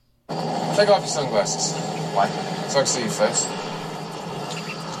Take off your sunglasses. Why? So I can see your face.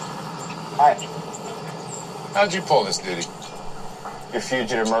 Hi. How'd you pull this duty? Your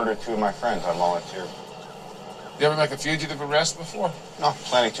fugitive murdered 2 of my friends. I volunteered. You ever make a fugitive arrest before? No,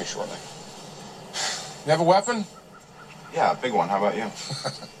 planning to shortly. You have a weapon? Yeah, a big one. How about you?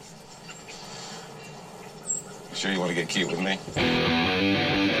 You sure you want to get cute with me?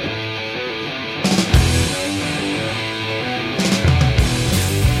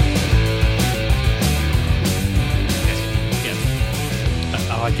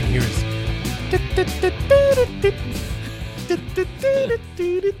 All I can hear is...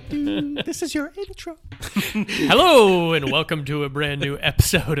 This is your intro. Hello, and welcome to a brand new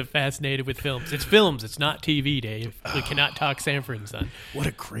episode of Fascinated with Films. It's films, it's not TV, Dave. We cannot talk Sanford and Son. What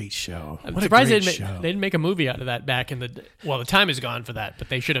a great show. I'm What surprised a they great didn't, show. they didn't make a movie out of that back in the... Well, the time is gone for that, but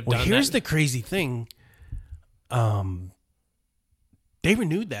they should have done Here's that. the crazy thing. They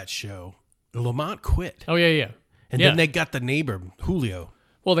renewed that show. Lamont quit. Oh, yeah. And then they got the neighbor, Julio.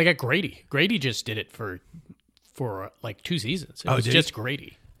 Well, they got Grady. Grady just did it for like 2 seasons. It was did just he?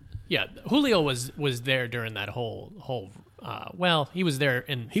 Grady. Yeah, Julio was there during that whole well, he was there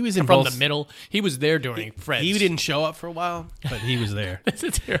He was in from both. the middle. He was there during Fred's. He didn't show up for a while, but he was there. This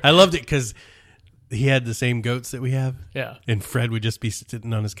is terrible. I loved it because he had the same goats that we have. Yeah. And Fred would just be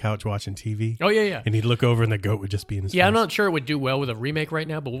sitting on his couch watching TV. Oh, yeah. And he'd look over and the goat would just be in his face. I'm not sure it would do well with a remake right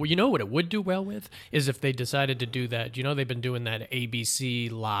now, but you know what it would do well with is if they decided to do that. You know, they've been doing that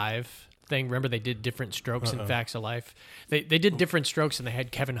ABC Live thing. Remember, they did Different Strokes and Facts of Life. They did Different Strokes, and they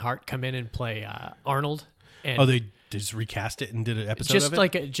had Kevin Hart come in and play Arnold. And they just recast it and did an episode just of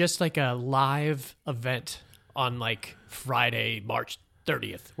it? like a live event on like Friday, March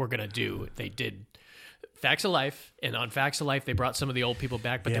 30th. They did Facts of Life, and on Facts of Life, they brought some of the old people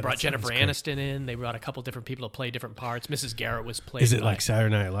back, but Yeah, they brought that Jennifer sounds great. Aniston in. They brought a couple different people to play different parts. Mrs. Garrett was played. Is it by- like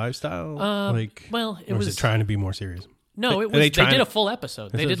Saturday Night Live style? well, it or was it trying to be more serious? No, it Are was. they They trying did to- a full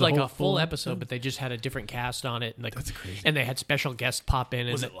episode. They Is it did the like whole a full full episode, but they just had a different cast on it. And like, That's crazy. And they had special guests pop in.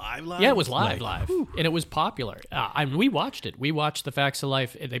 Was and it live? Yeah, it was live, Like, and it was popular. We watched it. We watched the Facts of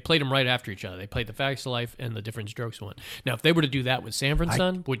Life. They played them right after each other. They played the Facts of Life and the Different Strokes one. Now, if they were to do that with Sanford and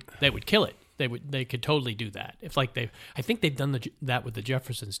Son, they would kill it. They could totally do that. I think they've done that with the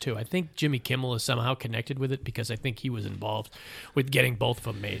Jeffersons too. I think Jimmy Kimmel is somehow connected with it because I think he was involved with getting both of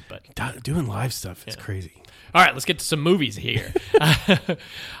them made. But Doing live stuff is crazy. all right, let's get to some movies here.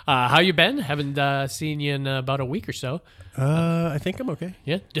 How you been? Haven't seen you in about a week or so. I think I'm okay.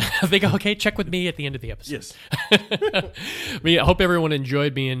 Yeah, I think okay. Check with me at the end of the episode. Yes. I hope everyone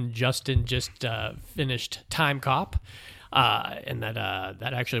enjoyed me and Justin just finished Time Cop. And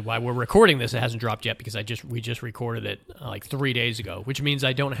that actually why we're recording this. It hasn't dropped yet because we just recorded it like 3 days ago, which means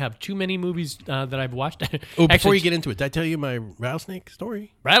I don't have too many movies that I've watched. Oh, before Actually, you get into it, did I tell you my rattlesnake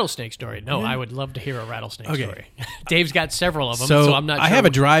story? rattlesnake story. No, I would love to hear a rattlesnake Okay. story. Dave's got several of them, so I'm not sure. I have a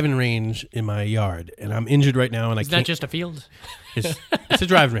driving range in my yard, and I'm injured right now, and I Is that can't. just a field? It's a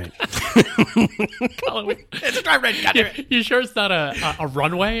driving range. It's a driving range. You sure it's not a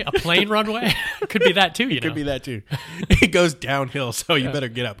runway, a plane runway? Could be that too. You know, Could be that too. It goes downhill, so you better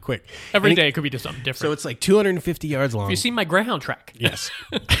get up quick. every And day it could be just something different. So it's like 250 yards long. You see my Greyhound track? Yes.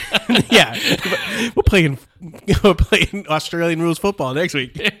 Yeah. We're playing Australian rules football next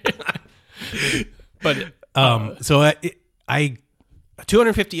week. But So I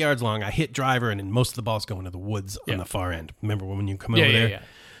 250 yards long. I hit driver, and then most of the balls go into the woods on the far end. Remember when you come over there? yeah.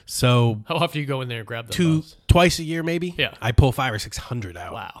 So How often do you go in there and grab those? twice a year, maybe. Yeah. I pull 500 or 600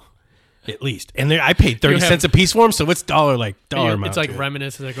 out. Wow. At least, and I paid 30 cents a piece for them, so it's dollar amount. It's like to it.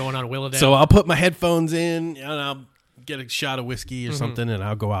 reminiscent of going on Willowdale. So I'll put my headphones in, and I'll get a shot of whiskey or something, and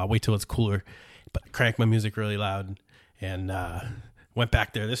I'll go out. Wait till it's cooler, but crank my music really loud, and went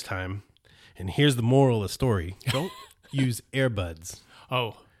back there this time. And here's the moral of the story: don't use earbuds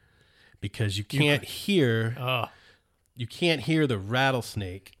because you can't hear. You can't hear the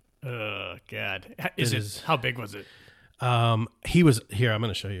rattlesnake. Oh God! is- How big was it? He was here. I'm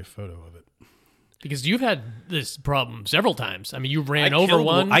going to show you a photo of it. Because you've had this problem several times. I mean, you ran over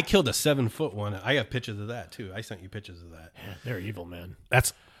one. I killed a 7-foot one. I have pictures of that too. I sent you pictures of that. Yeah, they're evil, man.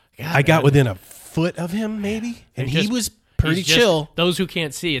 I got within a foot of him, maybe, and he was pretty He's just- chill. Those who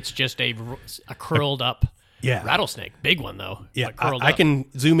can't see, it's just a curled up Yeah. rattlesnake. Big one though. Yeah, but curled I up. can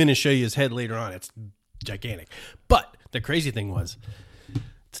zoom in and show you his head later on. It's gigantic. But the crazy thing was,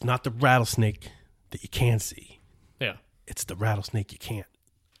 it's not the rattlesnake that you can see. Yeah. It's the rattlesnake you can't.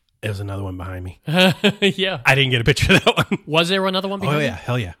 There's another one behind me. Yeah. I didn't get a picture of that one. Was there another one behind Oh, you? yeah.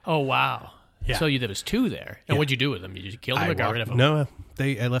 Hell yeah. Oh, wow. Yeah. So there was two there. And what'd you do with them? You just killed them or got rid of them? No,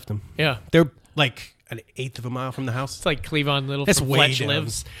 I left them. Yeah. They're like, an eighth of a mile from the house. It's like Cleavon Little That's from way Fletch down.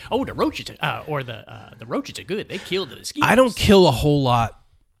 Lives. Oh, the roaches, the roaches are good. They kill the mosquitoes. I don't kill a whole lot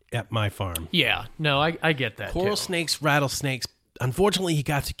at my farm. Yeah, no, I get that. Coral too. snakes, rattlesnakes. Unfortunately, he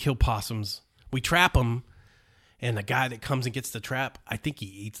got to kill possums. We trap them, and the guy that comes and gets the trap, I think he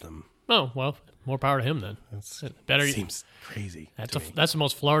eats them. Oh well, more power to him then. Better. Seems crazy. That's the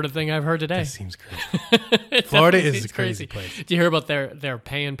most Florida thing I've heard today. That seems crazy. Florida is a Seems crazy place. Do you hear about they're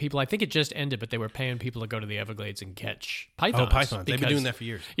paying people? I think it just ended, but they were paying people to go to the Everglades and catch pythons. Oh, pythons. They've been doing that for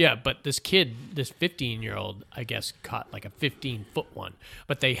years. Yeah, but this kid, this 15-year-old, I guess, caught like a 15-foot one.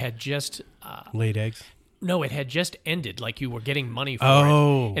 But they had just Laid eggs. no, it had just ended. Like you were getting money for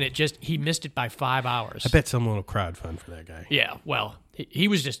Oh. it, and he missed it by 5 hours. I bet someone will crowdfund for that guy. Yeah, well, he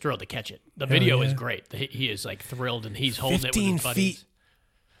was just thrilled to catch it. The video is great. He is like thrilled, and he's holding it with 15 his buddies. feet.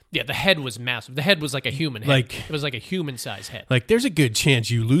 Yeah, the head was massive. The head was like a human head. Like- it was like a human-sized head. Like, there's a good chance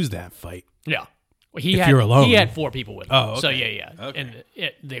you lose that fight. Yeah. Well, If you're alone. He had 4 people with him. Oh, okay. So, yeah. Okay.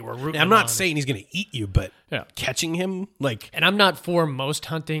 And they were rooting I'm him not on. saying he's going to eat you, but Yeah. catching him, like, And I'm not for most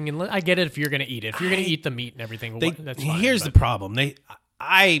hunting. And I get it if you're going to eat it. If you're going to eat the meat and everything, that's fine. here's but- the problem.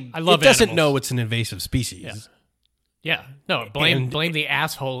 I love it doesn't animals. know it's an invasive species. Yeah. Yeah. No, blame the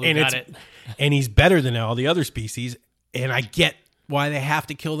asshole who got it. And he's better than all the other species. And I get why they have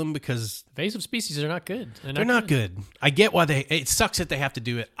to kill them because Invasive species are not good. they're not good. I get why it sucks that they have to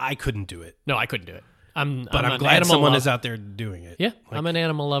do it. I couldn't do it. No, I couldn't do it. I'm But I'm an glad animal someone lover. is out there doing it. Yeah, Like, I'm an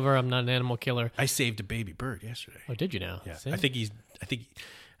animal lover. I'm not an animal killer. I saved a baby bird yesterday. Oh, did you now? Yeah. See? I think he's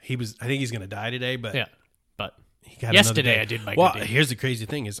going to die today, but Yeah, but he got yesterday another I did my Well, good deed. here's the crazy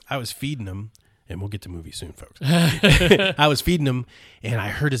thing is I was feeding him, and we'll get to movies soon, folks. I was feeding him, and I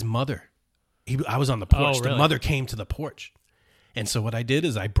heard his mother. I was on the porch. Oh, really? The mother came to the porch. And so what I did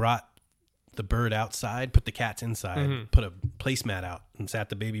is I brought the bird outside, put the cats inside, put a placemat out, and sat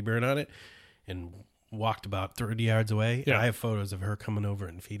the baby bird on it, and walked about 30 yards away. Yeah. And I have photos of her coming over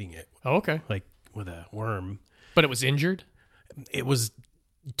and feeding it, Oh, okay. like with a worm. But it was injured. It was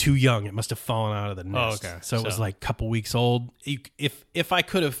too young. It must have fallen out of the nest. Oh, okay. So it was like a couple weeks old. If I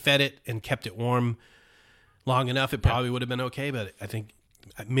could have fed it and kept it warm long enough, it probably would have been okay. But I think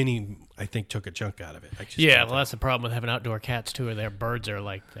Minnie, took a chunk out of it. Yeah, well, that's the problem with having outdoor cats too. Their birds are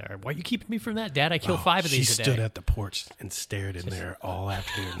like, why are you keeping me from that, Dad? I killed 5 of these She today. stood at the porch and stared in there all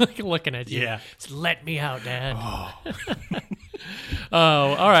afternoon. Like looking at you. Yeah. Just let me out, Dad. Oh,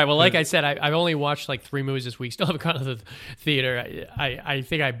 all right. Well, like I said, I've only watched like 3 movies this week. Still haven't gone to the theater. I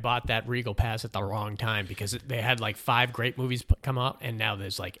think I bought that Regal Pass at the wrong time because they had like 5 great movies come out, and now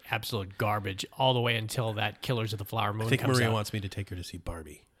there's like absolute garbage all the way until that Killers of the Flower Moon I think comes Maria out. wants me to take her to see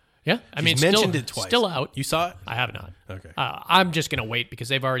Barbie. Yeah, I mean, She's mentioned still, it twice. Still out. You saw it? I have not. Okay. I'm just gonna wait because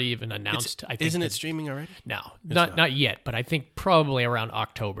they've already even announced. I think Isn't it that- streaming already? No, not yet. But I think probably around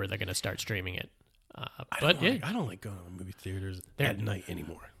October they're gonna start streaming it. But yeah, I don't like going to movie theaters at night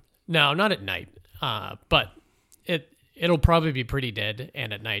anymore. no, not at night. But it'll probably be pretty dead,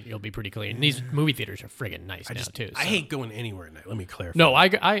 and at night you'll be pretty clean. And these movie theaters are friggin' nice now too. I so. hate going anywhere at night. Let me clarify. No, I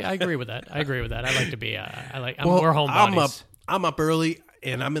agree with that. I agree with that. I like to be. We're homebodies. I'm up early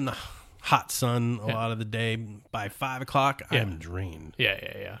and I'm in the hot sun a lot of the day. By 5 o'clock, I'm drained.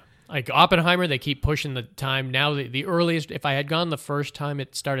 Yeah. Like Oppenheimer, they keep pushing the time. Now, the earliest, if I had gone the first time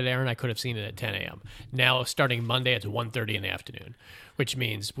it started airing, I could have seen it at 10 a.m. Now, starting Monday, it's 1:30 in the afternoon, which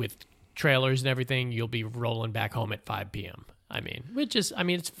means with trailers and everything, you'll be rolling back home at 5 p.m.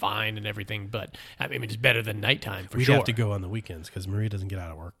 It's fine and everything, but it's better than nighttime for We'd sure. have to go on the weekends because Maria doesn't get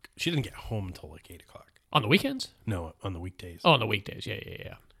out of work. She didn't get home until like 8 o'clock. On the weekends? No, on the weekdays. Oh, on the weekdays.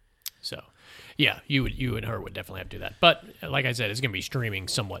 Yeah. So, yeah, you and her would definitely have to do that. But like I said, it's going to be streaming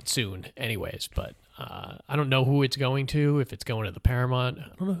somewhat soon, anyways. But I don't know who it's going to. If it's going to the Paramount, I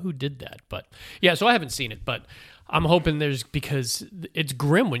don't know who did that. But yeah, so I haven't seen it. But I'm hoping because it's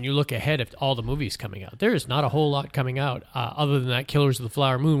grim when you look ahead at all the movies coming out. There is not a whole lot coming out other than that Killers of the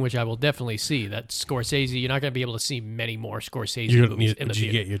Flower Moon, which I will definitely see. That's Scorsese. You're not going to be able to see many more Scorsese movies in the Did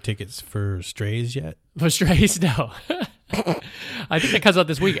you theater. get your tickets for Strays yet? For Strays, no. I think that comes out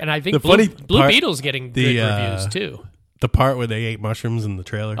this week, and I think The Blue funny part- Beetle's getting good reviews too. The part where they ate mushrooms in the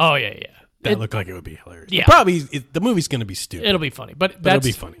trailer? Oh yeah. That looked like it would be hilarious. Yeah. The movie's going to be stupid. It'll be funny, but it'll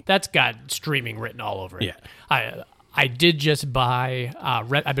be funny. That's got streaming written all over it. Yeah. I did just buy.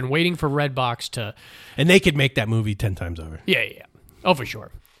 I've been waiting for Redbox to. And they could make that movie 10 times over. Yeah. Oh, for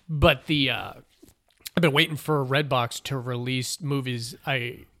sure. But I've been waiting for Redbox to release movies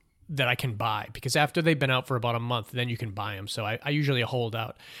that I can buy, because after they've been out for about a month, then you can buy them. So I usually hold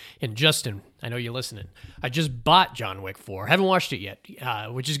out. And Justin, I know you're listening. I just bought John Wick 4. Haven't watched it yet,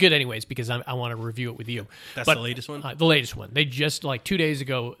 which is good anyways, because I want to review it with you. That's the latest one? The latest one. They just, like 2 days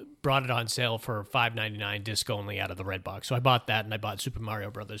ago, brought it on sale for $5.99 disc only out of the red box. So I bought that, and I bought Super Mario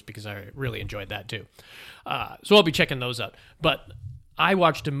Brothers because I really enjoyed that too. So I'll be checking those out. But I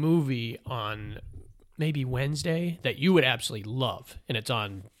watched a movie on maybe Wednesday that you would absolutely love, and it's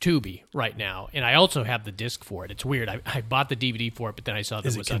on Tubi right now, and I also have the disc for it. It's weird. I bought the DVD for it, but then I saw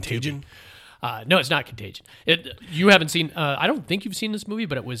that it was Contagion? on Tubi. No, it's not Contagion. You haven't seen, I don't think you've seen this movie,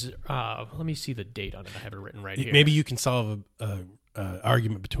 but it was, let me see the date on it. I have it written right here. Maybe you can solve a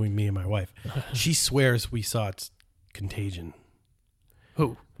argument between me and my wife. She swears we saw it's Contagion.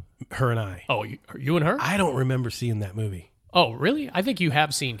 Who? Her and I. Oh, you and her? I don't remember seeing that movie. Oh, really? I think you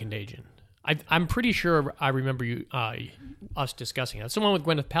have seen Contagion. I'm pretty sure I remember us discussing it. It's the one with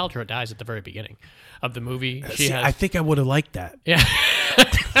Gwyneth Paltrow dies at the very beginning of the movie. I think I would have liked that. Yeah.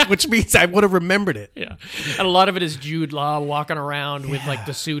 Which means I would have remembered it. Yeah. And a lot of it is Jude Law walking around with like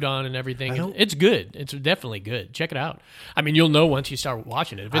the suit on and everything. It's good. It's definitely good. Check it out. I mean, you'll know once you start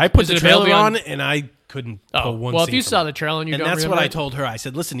watching it. I put the trailer on and I couldn't pull one well, if scene you from saw it. the trailer and you and don't that's remember what I it, told her. I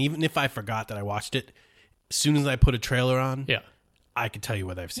said, listen, even if I forgot that I watched it, as soon as I put a trailer on, yeah. I could tell you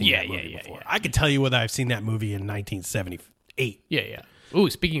whether I've seen that movie before. Yeah. I could tell you whether I've seen that movie in 1978. Yeah. Ooh,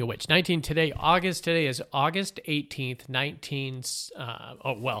 speaking of which, today is August 18th,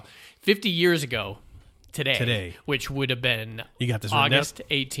 50 years ago today, which would have been you got this written August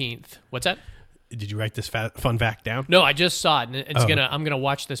 18th. What's that? Did you write this fun fact down? No, I just saw it, and I'm gonna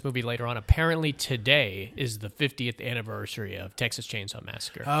watch this movie later on. Apparently, today is the 50th anniversary of Texas Chainsaw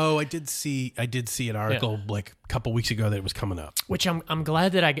Massacre. Oh, I did see an article like a couple weeks ago that it was coming up. Which I'm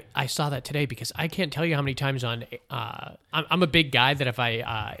glad that I saw that today, because I can't tell you how many times on I'm a big guy that if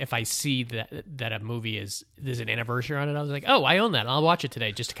I see that a movie there's an anniversary on it, I was like, oh, I own that. I'll watch it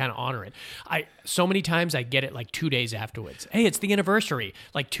today just to kind of honor it. So many times I get it like 2 days afterwards. Hey, it's the anniversary.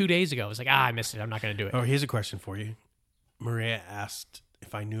 Like 2 days ago, I was like, I missed it. I'm not going to do it. Oh, here's a question for you. Maria asked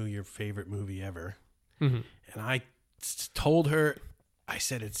if I knew your favorite movie ever. Mm-hmm. And I told her, I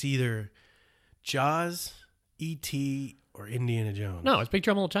said it's either Jaws, E.T., or Indiana Jones. No, it's Big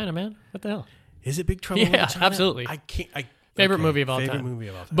Trouble in Little China, man. What the hell? Is it Big Trouble in Little China? Yeah, absolutely. Favorite movie of all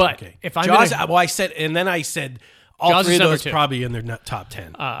time. But if I'm Jaws, I said all Jaws three is of number those 2. probably in their top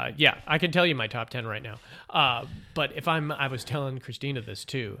 10. Yeah, I can tell you my top 10 right now. But if I was telling Christina this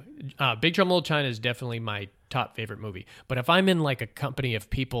too. Big Trouble in Little China is definitely my top favorite movie. But if I'm in like a company of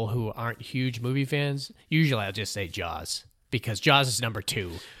people who aren't huge movie fans, usually I'll just say Jaws, because Jaws is number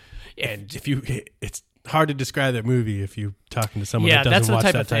 2. And it's hard to describe that movie if you're talking to someone that that's doesn't the watch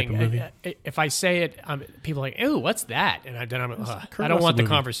type that of thing. type of movie. If I say it, people are like, "Oh, what's that?" And I don't want the movie.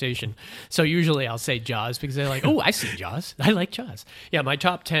 conversation. So usually I'll say Jaws, because they're like, "Oh, I see Jaws. I like Jaws." Yeah, my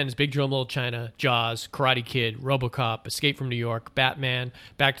top 10 is Big Trouble in Little China, Jaws, Karate Kid, RoboCop, Escape from New York, Batman,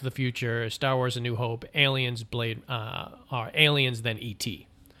 Back to the Future, Star Wars: A New Hope, Aliens, Aliens, then E.T.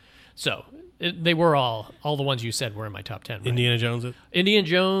 So they were all the ones you said were in my top 10. Right? Indiana Jones? Indiana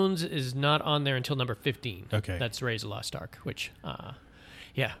Jones is not on there until number 15. Okay. That's Raiders of the Lost Ark, which,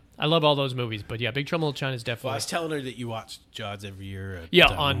 yeah, I love all those movies. But yeah, Big Trouble in Little China is definitely... Well, I was telling her that you watched Jaws every year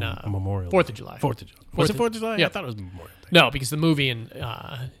at on Memorial 4th of July. 4th of July. Was it 4th of July? Yeah. I thought it was Memorial Day. No, because the movie,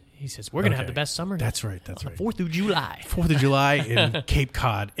 and he says, we're going to have the best summer. That's right. 4th of July. 4th of July in Cape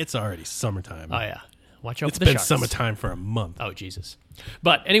Cod. It's already summertime. Oh, yeah. Watch out It's for the been sharks. summertime for a month. Oh, Jesus.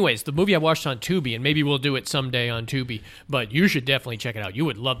 But anyways, the movie I watched on Tubi, and maybe we'll do it someday on Tubi, but you should definitely check it out. You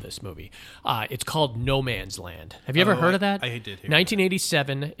would love this movie. It's called No Man's Land. Have you ever heard of that? I did hear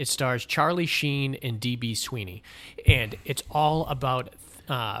 1987. It stars Charlie Sheen and D.B. Sweeney. And it's all about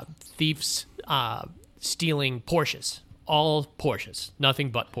thieves stealing Porsches. All Porsches, nothing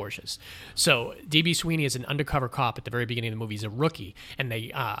but Porsches. So D.B. Sweeney is an undercover cop at the very beginning of the movie. He's a rookie, and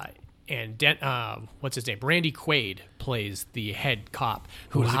what's his name? Randy Quaid plays the head cop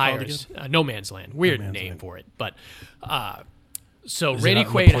who hires No Man's Land. Weird name for it, but so Is Randy it out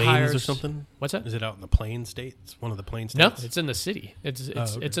in the Quaid plains hires or something. What's that? Is it out in the Plain States? One of the Plain No, States? it's in the city. It's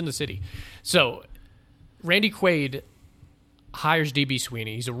okay. in the city. So Randy Quaid hires DB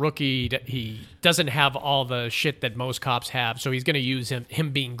Sweeney. He's a rookie. He doesn't have all the shit that most cops have, so he's going to use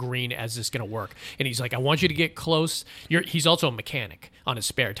him being green as this going to work. And he's like, I want you to get close. He's also a mechanic. on his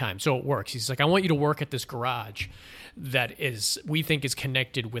spare time. So it works. He's like, I want you to work at this garage that we think is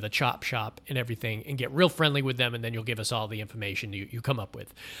connected with a chop shop and everything, and get real friendly with them, and then you'll give us all the information you come up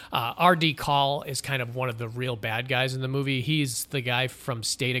with. R.D. Call is kind of one of the real bad guys in the movie. He's the guy from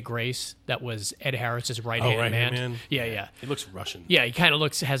State of Grace that was Ed Harris's right-hand man. Yeah. He looks Russian. Yeah, he kind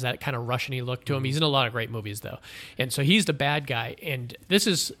of has that kind of Russian-y look to him. He's in a lot of great movies, though. And so he's the bad guy, and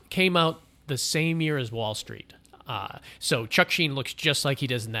this came out the same year as Wall Street. So Chuck Sheen looks just like he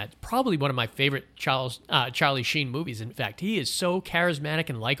does in that. Probably one of my favorite Charlie Sheen movies. In fact, he is so charismatic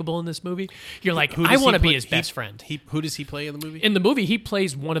and likable in this movie. You're like, I want to be his best friend. Who does he play in the movie? In the movie, he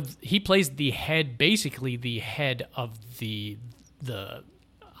plays the head, basically the head of the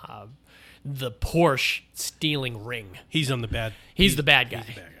Porsche stealing ring. He's the bad guy. He's the bad guy.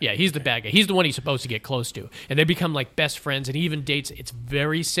 Yeah, he's the bad guy. He's the one he's supposed to get close to. And they become like best friends, and he even dates. It's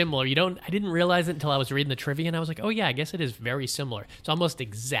very similar. I didn't realize it until I was reading the trivia, and I was like, oh yeah, I guess it is very similar. It's almost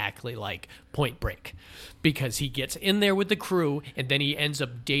exactly like Point Break, because he gets in there with the crew, and then he ends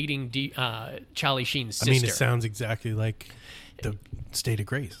up dating Charlie Sheen's sister. I mean, it sounds exactly like the State of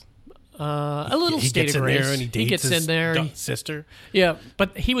Grace. A little he State gets of in Grace. there and he dates his sister. Yeah,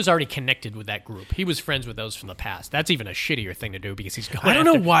 but he was already connected with that group. He was friends with those from the past. That's even a shittier thing to do because he's going. I don't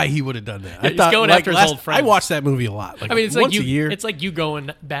know why he would have done that. He's going after his old friends. I watched that movie a lot. Like, it's once like a year. It's like you going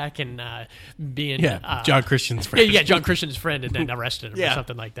back and being John Christian's friend. Yeah, John Christian's friend, and then arrested him or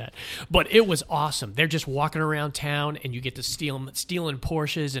something like that. But it was awesome. They're just walking around town, and you get to stealing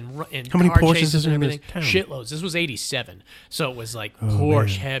Porsches and how many car Porsches chases is and in everything. this town? Shitloads. This was '87, so it was like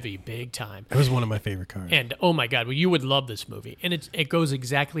Porsche heavy, big time. It was one of my favorite cars. And oh my god, well, you would love this movie, and it goes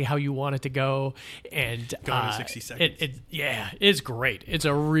exactly how you want it to go. And Gone in 60 seconds. It's great. It's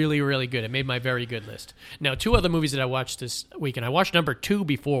a really, really good. It made my very good list. Now, 2 other movies that I watched this weekend. I watched number 2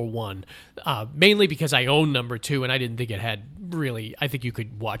 before 1, mainly because I own number 2, and I didn't think it had really. I think you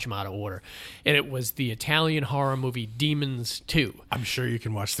could watch them out of order, and it was the Italian horror movie Demons 2. I'm sure you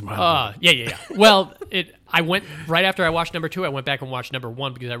can watch them out of order. Yeah. Well, I went right after I watched number 2. I went back and watched number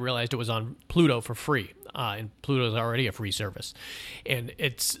 1 because I realized it was on Pluto for free. And Pluto's already a free service. And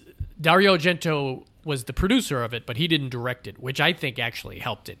it's Dario Argento was the producer of it, but he didn't direct it, which I think actually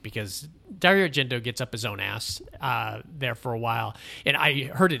helped it because Dario Argento gets up his own ass there for a while. And I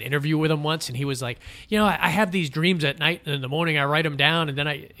heard an interview with him once, and he was like, I have these dreams at night, and in the morning I write them down, and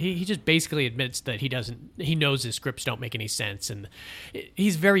then he just basically admits that he knows his scripts don't make any sense, and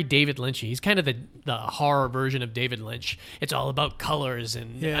he's very David Lynchy. He's kind of the horror version of David Lynch. It's all about colors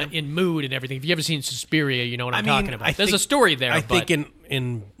and in mood and everything. If you ever seen Suspiria, you know what I'm talking about. There's a story there. I think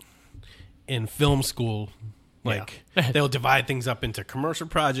in film school, they'll divide things up into commercial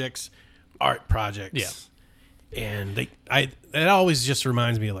projects, art projects, and it always just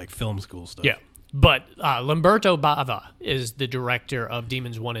reminds me of like film school stuff. Yeah, but Lamberto Bava is the director of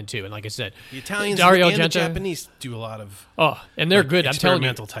Demons 1 and 2, and like I said, the Italians Dario and the Argento, Japanese do a lot of and they're good. I'm telling you,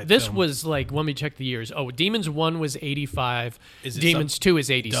 experimental-type this film. was like, let me check the years. Demons 1 was 85. Is it Demons 2 is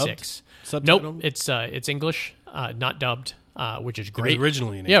 86. Subtitled? Nope, it's English, not dubbed. Which is great. It was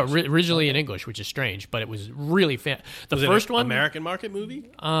originally in English. Yeah, originally in English, which is strange, but it was really fan. Was first it an one, American market movie?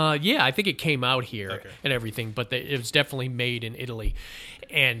 Yeah, I think it came out here and everything, but it was definitely made in Italy.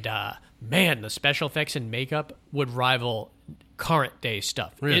 And man, the special effects and makeup would rival current day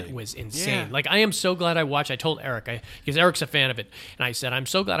stuff. Really? It was insane. Yeah. Like, I am so glad I watched. I told Eric, because Eric's a fan of it, and I said, I'm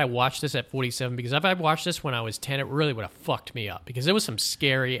so glad I watched this at 47, because if I watched this when I was 10, it really would have fucked me up, because there was some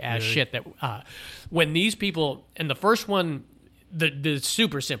scary ass shit that when these people, and the first one, the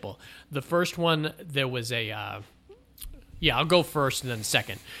super simple. The first one, there was a I'll go first and then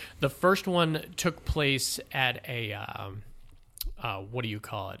second. The first one took place at a what do you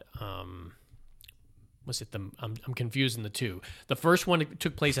call it? Was it I'm confusing the two. The first one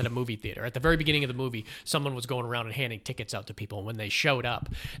took place at a movie theater. At the very beginning of the movie, someone was going around and handing tickets out to people. And when they showed up,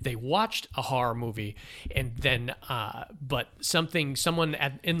 they watched a horror movie, and then but someone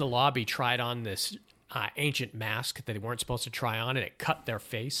in the lobby tried on this ancient mask that they weren't supposed to try on, and it cut their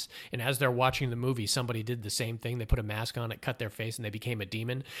face. And as they're watching the movie, somebody did the same thing. They put a mask on, it cut their face, and they became a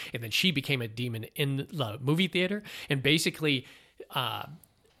demon. And then she became a demon in the movie theater. And basically,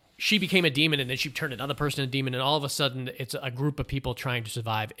 she became a demon, and then she turned another person into a demon, and all of a sudden, it's a group of people trying to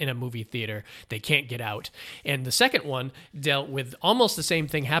survive in a movie theater. They can't get out. And the second one dealt with almost the same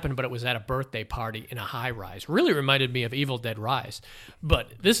thing happened, but it was at a birthday party in a high-rise. Really reminded me of Evil Dead Rise.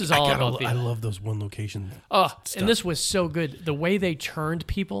 But this is all about I love those one location stuff. And this was so good. The way they turned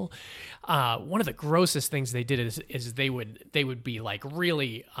people, one of the grossest things they did is they would be like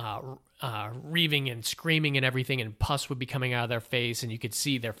really reaving and screaming and everything, and pus would be coming out of their face, and you could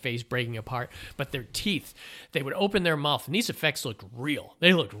see their face breaking apart. But their teeth, they would open their mouth, and these effects looked real.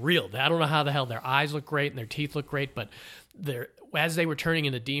 They looked real. I don't know how the hell their eyes look great and their teeth look great, but as they were turning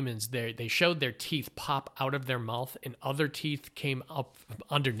into demons, they showed their teeth pop out of their mouth, and other teeth came up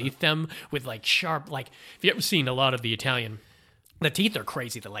underneath them with like sharp, like if you ever seen a lot of the Italian, the teeth are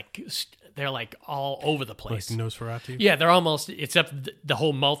crazy. They're like all over the place. Like Nosferatu? Yeah, they're almost, except the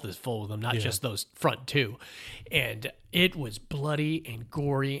whole mouth is full of them, not just those front two. And it was bloody and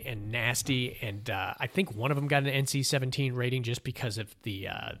gory and nasty. And I think one of them got an NC-17 rating just because of the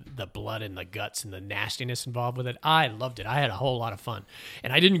blood and the guts and the nastiness involved with it. I loved it. I had a whole lot of fun.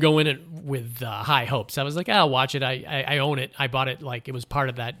 And I didn't go in it with high hopes. I was like, I'll watch it. I own it. I bought it like it was part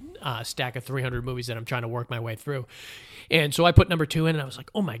of that stack of 300 movies that I'm trying to work my way through. And so I put number 2 in, and I was like,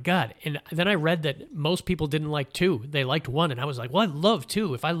 oh my God. And then I read that most people didn't like 2. They liked 1. And I was like, well, I love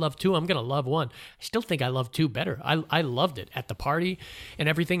 2. If I love 2, I'm going to love 1. I still think I love 2 better. I loved it at the party and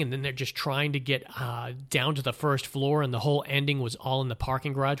everything. And then they're just trying to get down to the first floor, and the whole ending was all in the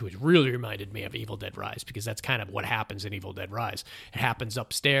parking garage, which really reminded me of Evil Dead Rise, because that's kind of what happens in Evil Dead Rise. It happens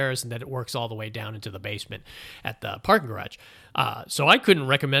upstairs, and then it works all the way down into the basement at the parking garage. So I couldn't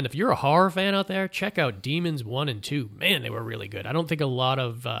recommend, if you're a horror fan out there, check out Demons 1 and 2. Man, they were really good. I don't think a lot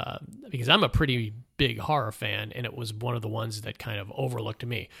of, because I'm a pretty big horror fan, and it was one of the ones that kind of overlooked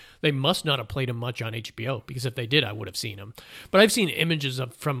me. They must not have played them much on HBO, because if they did, I would have seen them. But I've seen images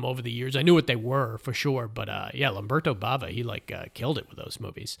from over the years. I knew what they were for sure, but Lamberto Bava, he killed it with those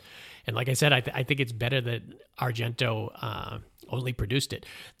movies. And like I said, I think it's better that Argento only produced it.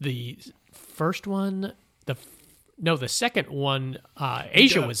 The first one, the second one,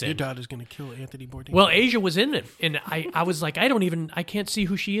 Asia was in. Your daughter's going to kill Anthony Bourdain. Well, Asia was in it, and I was like, I can't see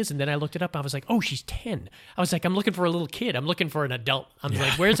who she is. And then I looked it up. I was like, oh, she's 10. I was like, I'm looking for a little kid. I'm looking for an adult. I'm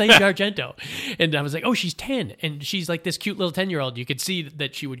like, where's Asia Argento? And I was like, oh, she's 10. And she's like this cute little 10-year-old. You could see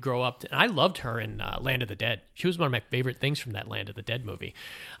that she would grow up. And I loved her in Land of the Dead. She was one of my favorite things from that Land of the Dead movie,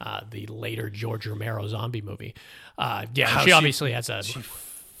 the later George Romero zombie movie. She obviously has a...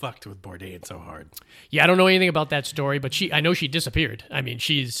 Fucked with Bourdain so hard. Yeah, I don't know anything about that story, but I know she disappeared. I mean,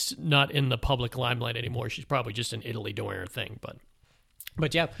 she's not in the public limelight anymore. She's probably just in Italy doing her thing.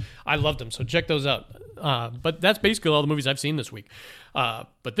 But yeah, I loved them. So check those out. But that's basically all the movies I've seen this week.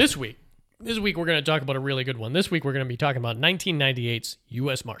 But this week we're going to talk about a really good one. This week we're going to be talking about 1998's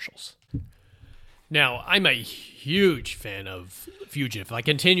U.S. Marshals. Now, I'm a huge fan of Fugitive. I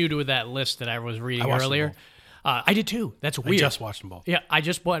continued with that list that I was reading earlier. I did too. That's weird. I just watched them all. Yeah,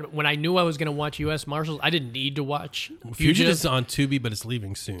 when I knew I was going to watch U.S. Marshals, I didn't need to watch Fugitive. Fugitive's on Tubi, but it's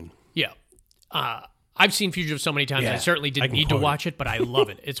leaving soon. Yeah. I've seen Fugitive so many times, I certainly didn't need to watch it, but I love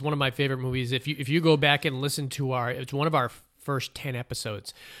it. It's one of my favorite movies. If you go back and listen to it's one of our first 10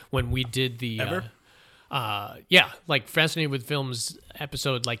 episodes when we did the... Ever? Like Fascinated with Films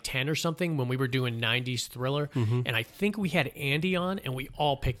episode 10 or something, when we were doing 90s thriller. Mm-hmm. And I think we had Andy on, and we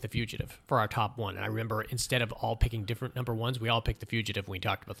all picked The Fugitive for our top one. And I remember, instead of all picking different number ones, we all picked The Fugitive when we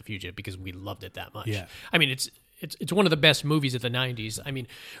talked about The Fugitive because we loved it that much. Yeah. I mean, it's one of the best movies of the 90s. I mean,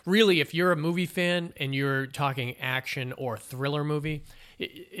 really, if you're a movie fan and you're talking action or thriller movie,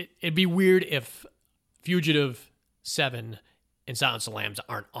 it'd be weird if Fugitive 7 and Silence of the Lambs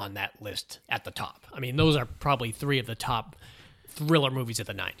aren't on that list at the top. I mean, those are probably 3 of the top thriller movies of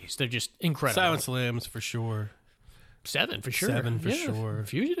the 90s. They're just incredible. Silence of the Lambs for sure. 7 for sure. 7 for sure.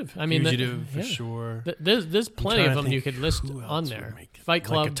 Fugitive. I mean, Fugitive for sure. There's plenty of them you could list on there. Fight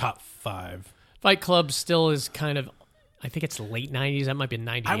Club. Like a top 5. Fight Club still is kind of, I think it's late 90s. That might be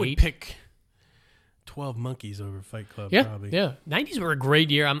 98. I would pick 12 Monkeys over Fight Club, probably. Yeah, 90s were a great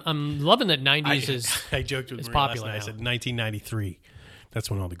year. I'm loving that 90s I joked with Marie popular last night. I said 1993. That's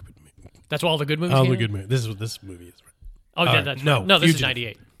when all the good movies. That's all the good movies. All the good movies. This is what this movie is. Oh, yeah, that's right. No, this is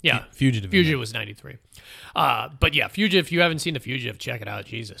 98. Yeah, Fugitive. Fugitive was 93. But yeah, Fugitive. If you haven't seen The Fugitive, check it out.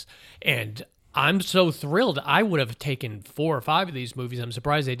 Jesus, and I'm so thrilled. I would have taken 4 or 5 of these movies. I'm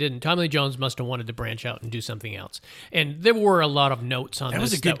surprised they didn't. Tommy Lee Jones must have wanted to branch out and do something else. And there were a lot of notes on that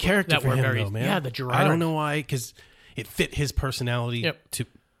this. Was a good character that for were him, very, though, man. Yeah, the Gerard. I don't know why, because it fit his personality.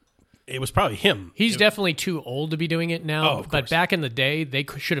 It was probably him. He's definitely too old to be doing it now. Of but course. Back in the day, they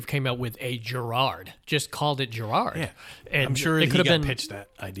should have came out with a Gerard. Just called it Gerard. Yeah, and I'm sure they he could have got been pitched that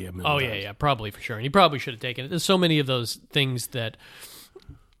idea. Yeah, probably for sure. And he probably should have taken it. There's so many of those things that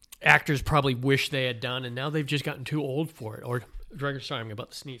actors probably wish they had done, and now they've just gotten too old for it. Or, sorry, I'm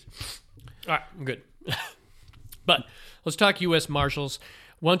about to sneeze. All right, I'm good. But let's talk U.S. Marshals.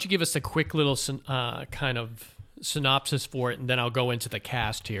 Why don't you give us a quick little kind of synopsis for it, and then I'll go into the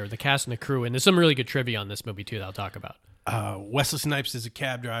cast here, the cast and the crew. And there's some really good trivia on this movie, too, that I'll talk about. Wesley Snipes is a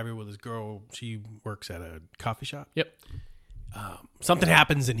cab driver with his girl. She works at a coffee shop. Yep. Something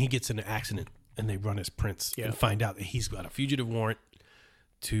happens and he gets in an accident, and they run his prints Yeah. and find out that he's got a fugitive warrant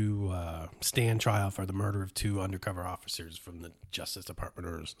to stand trial for the murder of 2 undercover officers from the Justice Department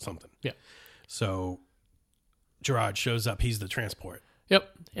or something. Yeah. So Gerard shows up. He's the transport. Yep.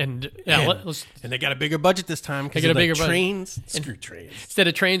 And let's, And they got a bigger budget this time because They got a bigger budget. trains. Screw trains. instead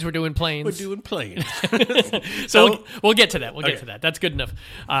of trains, we're doing planes. We're doing planes. So we'll get to that. We'll Okay. get to that. That's good enough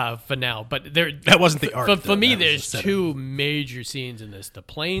for now. But That wasn't the art, For though. me, That was there's the setup. 2 major scenes in this: the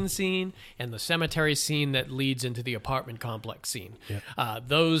plane scene and the cemetery scene that leads into the apartment complex scene.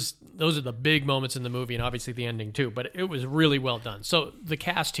 Those are the big moments in the movie, and obviously the ending too. But it was really well done. So the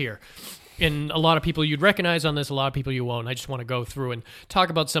cast here. And a lot of people you'd recognize on this, a lot of people you won't. I just want to go through and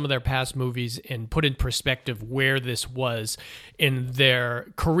talk about some of their past movies and put in perspective where this was in their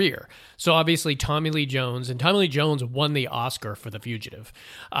career. So obviously Tommy Lee Jones, and Tommy Lee Jones won the Oscar for The Fugitive.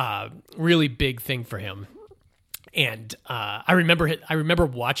 Really big thing for him. And I remember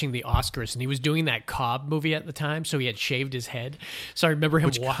watching the Oscars, and he was doing that Cobb movie at the time, so he had shaved his head. So I remember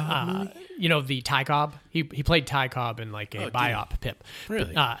him, the Ty Cobb. He played Ty Cobb in like a biop Pip.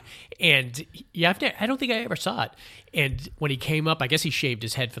 Really? And I don't think I ever saw it. And when he came up, I guess he shaved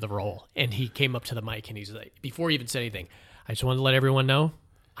his head for the role, and he came up to the mic, and he's like, before he even said anything, I just wanted to let everyone know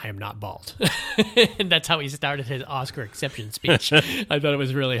I am not bald. And that's how he started his Oscar acceptance speech. I thought it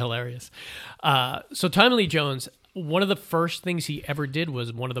was really hilarious. So Tommy Lee Jones, one of the first things he ever did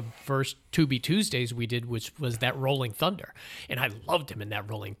was one of the first To Be Tuesdays we did, which was that Rolling Thunder. And I loved him in that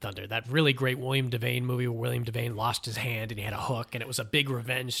Rolling Thunder, that really great William Devane movie where William Devane lost his hand and he had a hook, and it was a big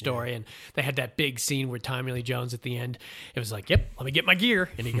revenge story. And they had that big scene where Tommy Lee Jones at the end, it was like, yep, let me get my gear.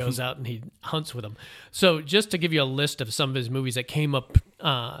 And he goes out and he hunts with him. So just to give you a list of some of his movies that came up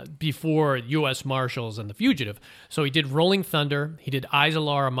before U.S. Marshals and The Fugitive. So he did Rolling Thunder. He did Eyes of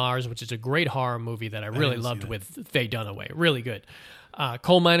Laura Mars, which is a great horror movie that I really loved with Faye Dunaway. Really good.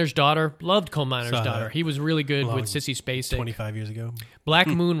 Coal Miner's Daughter. Loved Coal Miner's Daughter. He was really good with Sissy Spacek. 25 years ago. Black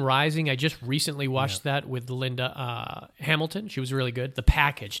Moon Rising. I just recently watched that with Linda Hamilton. She was really good. The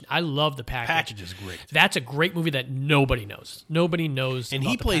Package. I love The Package. Package is great. That's a great movie that nobody knows. Nobody knows. And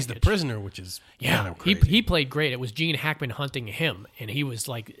about he plays the Package. prisoner, which is kind of crazy. He played great. It was Gene Hackman hunting him, and he was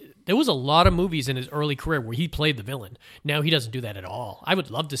like, there was a lot of movies in his early career where he played the villain. Now he doesn't do that at all. I would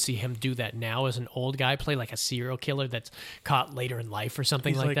love to see him do that now as an old guy, play like a serial killer that's caught later in life or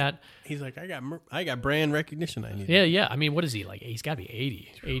something like that. He's like, I got brand recognition I need. Yeah. I mean, what is he like? He's got to be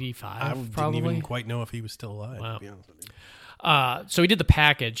 80, 85 I probably. didn't even quite know if he was still alive. Wow. To be honest with you. So he did The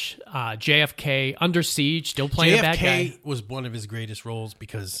Package, JFK, Under Siege, still playing a bad guy. JFK was one of his greatest roles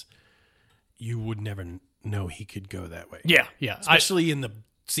because you would never know he could go that way. Yeah. Especially in the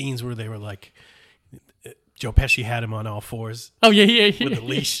scenes where they were like, Joe Pesci had him on all fours Oh, yeah. with a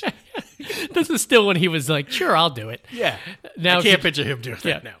leash. This is still when he was like, sure, I'll do it. Yeah. Now I if you- can't picture him doing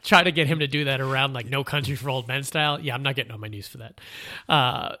Yeah, that now. try to get him to do that around like No Country for Old Men style. Yeah, I'm not getting on my knees for that.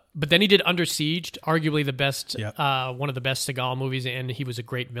 But then he did Under Siege, arguably the best, Yep. one of the best Seagal movies, and he was a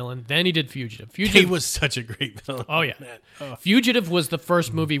great villain. Then he did Fugitive. He was such a great villain. Oh yeah, Fugitive was the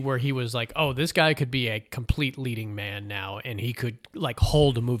first movie where he was like, "Oh, this guy could be a complete leading man now, and he could like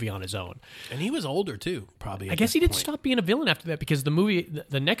hold a movie on his own." And he was older too, probably. I guess he didn't stop being a villain after that because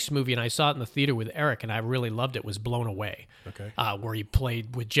the next movie, and I saw it in the theater with Eric, and I really loved it, was Blown Away. Okay. Where he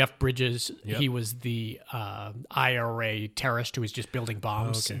played with Jeff Bridges. Yep. He was the IRA terrorist who was just building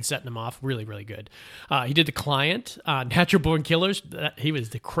bombs Okay. and setting them off. Really, really good. He did The Client, Natural Born Killers. He was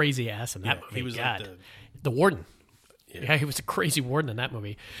the crazy ass in that movie. he was God. like the warden. Yeah, he was a crazy warden in that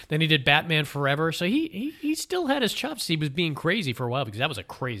movie. Then he did Batman Forever. So he still had his chops. He was being crazy for a while because that was a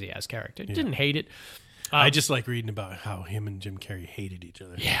crazy ass character. Didn't hate it. I just like reading about how him and Jim Carrey hated each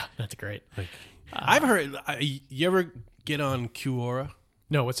other. Yeah, that's great. Like, I've heard. You ever get on Quora?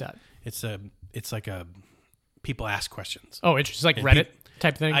 No, what's that? It's like a people ask questions. Oh, it's just like And Reddit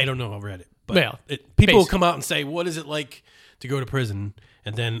type thing. I don't know how Reddit, but Well, people will basic. come out and say, "What is it like to go to prison?"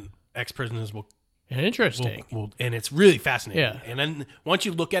 And then ex-prisoners will Interesting. and it's really fascinating. Yeah. And then once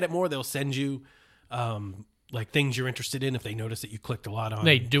you look at it more, they'll send you like things you're interested in. If they notice that you clicked a lot on,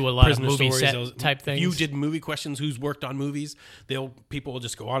 They do a lot of prisoner movie stories, set those- type if you things. did movie questions, who's worked on movies? People will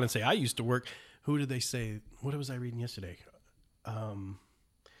just go on and say, "I used to work." Who did they say? What was I reading yesterday?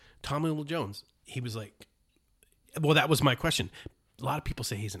 Tommy Lee Jones. He was like, well, that was my question. A lot of people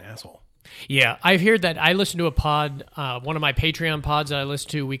say he's an asshole. Yeah, I've heard that. I listen to a pod, one of my Patreon pods that I listen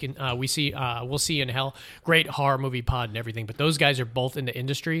to. We'll see in hell. Great horror movie pod and everything. But those guys are both in the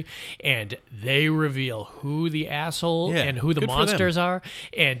industry, and they reveal who the asshole and who the monsters are.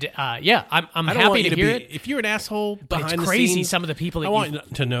 And I'm happy to hear it. If you're an asshole behind it's the crazy. scenes, Some of the people I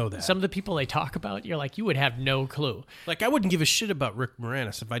want to know that. Some of the people they talk about, you're like, you would have no clue. Like, I wouldn't give a shit about Rick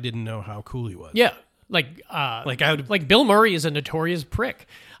Moranis if I didn't know how cool he was. Yeah. Like Bill Murray is a notorious prick.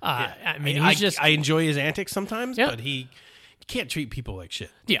 I mean, I enjoy his antics sometimes, Yeah. but he can't treat people like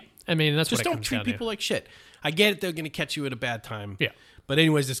shit. Yeah, I mean that's Just what it don't comes treat down people to. like shit. I get it; they're going to catch you at a bad time. Yeah. But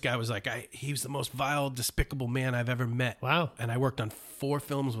anyways, this guy was like, he was the most vile, despicable man I've ever met. Wow. And I worked on 4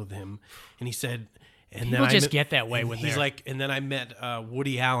 films with him, and he said, and People then just get that way when he's they're like, and then I met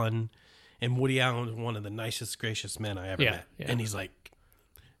Woody Allen, and Woody Allen was one of the nicest, gracious men I ever met. Yeah. And he's like,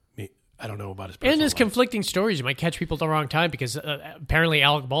 I don't know about his personal And there's life. conflicting stories. You might catch people at the wrong time because apparently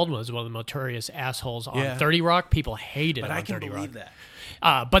Alec Baldwin was one of the notorious assholes on 30 Rock. People hated him But I on can 30 believe Rock.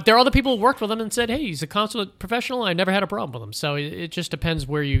 that. But there are other people who worked with him and said, hey, he's a consummate professional. I never had a problem with him. So it just depends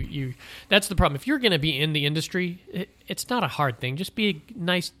where you that's the problem. If you're going to be in the industry, it's not a hard thing. Just be a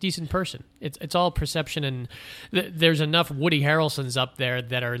nice, decent person. It's all perception. And there's enough Woody Harrelsons up there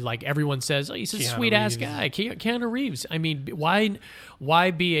that are like everyone says, oh, he's a Keanu sweet-ass Reeves. guy. Keanu Reeves. I mean,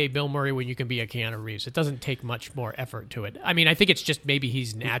 why be a Bill Murray when you can be a Keanu Reeves? It doesn't take much more effort to it. I mean, I think it's just maybe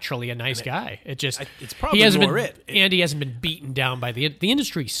he's naturally a nice guy. It's probably he hasn't more been, it. and he hasn't been beaten down by the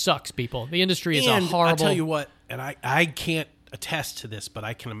industry sucks, people. The industry is And a horrible. I'll tell you what, and I can't attest to this, but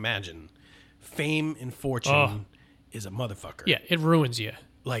I can imagine fame and fortune is a motherfucker. Yeah, it ruins you.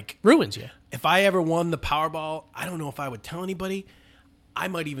 Like, Ruins you. if I ever won the Powerball, I don't know if I would tell anybody. I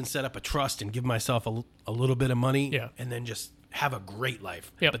might even set up a trust and give myself a little bit of money and then just have a great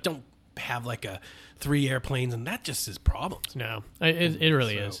life. Yep. But don't have like 3 airplanes, and that just is problems. No, it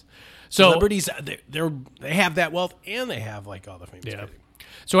really is. So Celebrities, they have that wealth, and they have like all the fame. Yeah.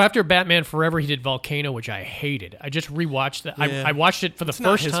 So after Batman Forever, he did Volcano, which I hated. I just rewatched that. Yeah. I watched it for the It's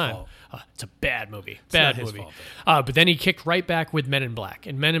not first his time. fault. It's a bad movie. not Bad his movie. fault, But then he kicked right back with Men in Black,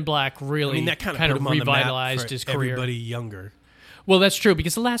 and Men in Black really I mean, that kind of put him on the map revitalized for his career. everybody younger. Well, that's true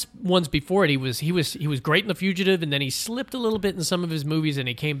because the last ones before it, he was great in The Fugitive, and then he slipped a little bit in some of his movies, and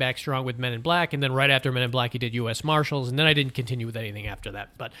he came back strong with Men in Black, and then right after Men in Black, he did U.S. Marshals, and then I didn't continue with anything after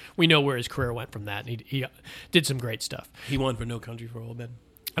that. But we know where his career went from that, and he did some great stuff. He won for No Country for Old Men.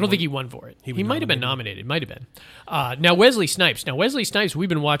 I don't think he won for it. He was might have been nominated. Might have been. Now, Wesley Snipes. We've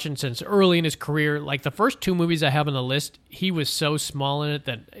been watching since early in his career. Like the first 2 movies I have on the list, he was so small in it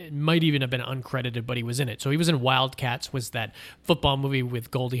that it might even have been uncredited, but he was in it. So he was in Wildcats, was that football movie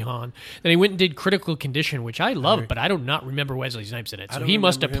with Goldie Hawn. Then he went and did Critical Condition, which I love, but I do not remember Wesley Snipes in it. So he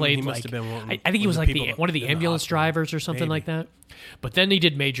must have played must like, have been I think he was like one of the in the ambulance hospital. drivers or something like that. But then he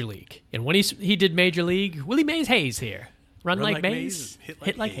did Major League. And when he did Major League, Willie Mays Hayes here. Run like Mays,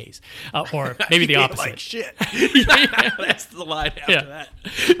 hit like Hayes. Or maybe the opposite. Like shit. That's the line after that.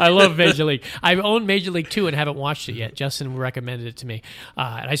 I love Major League. I own Major League 2 and haven't watched it yet. Justin recommended it to me.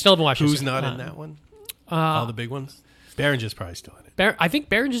 And I still haven't watched it. Who's not in that one? All the big ones? Berenger's probably still in it. I think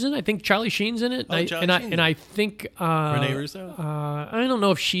Berenger's in it. I think Charlie Sheen's in it. Charlie Sheen's in I think Renee Russo? I don't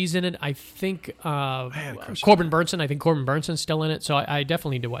know if she's in it. I think Corbin Burnson. I think Corbin Burnson's still in it. So I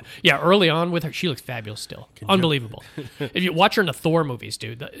definitely need to watch. Yeah, early on with her, she looks fabulous still. Unbelievable. If you watch her in the Thor movies,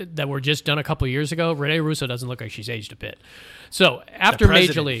 dude, that were just done a couple of years ago, Renee Russo doesn't look like she's aged a bit. So after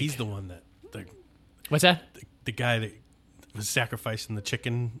Major League, he's the one that what's that? the guy that was sacrificing the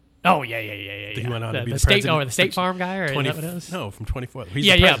chicken. Oh yeah. He went on to be the state president. the State Farm guy, or is that what it is? No, from 24.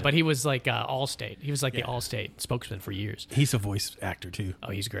 Yeah, but he was like Allstate. He was like the Allstate spokesman for years. He's a voice actor too.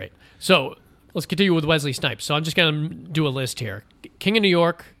 Oh, he's great. So let's continue with Wesley Snipes. So I'm just going to do a list here: King of New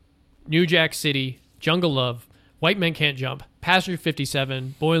York, New Jack City, Jungle Love, White Men Can't Jump, Passenger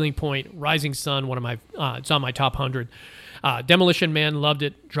 57, Boiling Point, Rising Sun. One of my it's on my top 100. Demolition Man, loved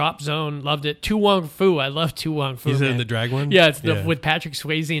it. Drop Zone, loved it. Tu Wong Fu, I love Tu Wong Fu. He's in the drag one? Yeah, it's with Patrick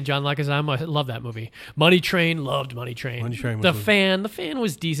Swayze and John Leguizamo. I love that movie. Money Train, loved Money Train. Money Train was The good. Fan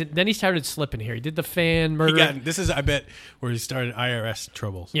was decent. Then he started slipping here. He did The Fan, Murder. This is, I bet, where he started IRS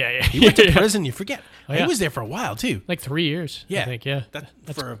troubles. Yeah. He went to prison, you forget. Oh, yeah. He was there for a while too. Like 3 years, I think, yeah.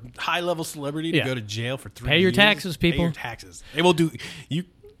 For a high-level celebrity to Yeah. go to jail for 3 Pay years. your taxes, people. Pay your taxes. They will do...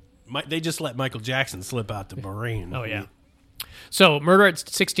 They just let Michael Jackson slip out to Bahrain. Oh, yeah. So, Murder at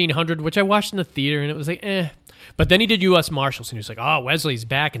 1600, which I watched in the theater, and it was like, eh. But then he did U.S. Marshals, and he was like, oh, Wesley's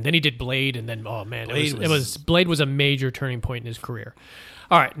back. And then he did Blade, and then, oh, man, Blade was a major turning point in his career.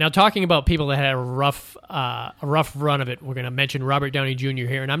 All right, now talking about people that had a rough run of it, we're going to mention Robert Downey Jr.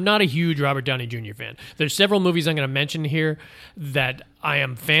 here, and I'm not a huge Robert Downey Jr. fan. There's several movies I'm going to mention here that I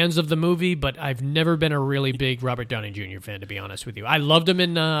am fans of the movie, but I've never been a really big Robert Downey Jr. fan, to be honest with you. I loved him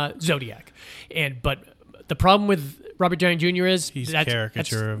in Zodiac, but the problem with Robert Downey Jr. is he's a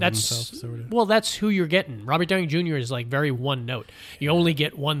caricature of himself, sort of. Well, that's who you're getting. Robert Downey Jr. is like very one note. You only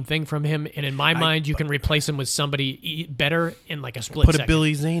get one thing from him, and in my mind, you can replace him with somebody better in like a split second. Put a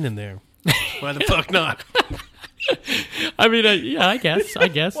Billy Zane in there. Why the fuck not? I mean, yeah, I guess.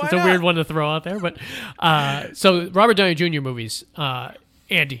 It's a weird one to throw out there. But so Robert Downey Jr. movies,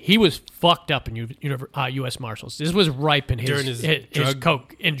 and he was fucked up in U.S. Marshals. This was ripe in his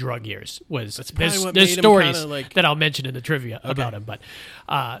coke and drug years. There's stories that I'll mention in the trivia about him. But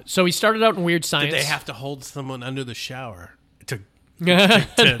so he started out in Weird Science. Did they have to hold someone under the shower to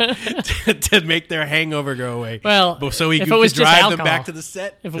make their hangover go away? Well, so he could drive them back to the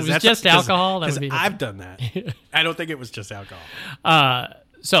set. If it was just alcohol, that would be. I've done that. I don't think it was just alcohol.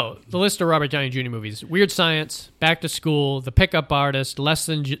 So the list of Robert Downey Jr. movies: Weird Science, Back to School, The Pickup Artist, Less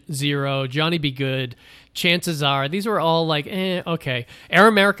Than Zero, Johnny Be Good. Chances are these were all like, okay. Air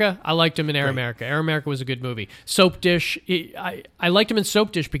America, I liked him in Air America. Air America was a good movie. Soap Dish, I liked him in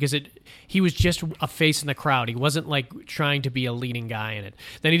Soap Dish because he was just a face in the crowd. He wasn't like trying to be a leading guy in it.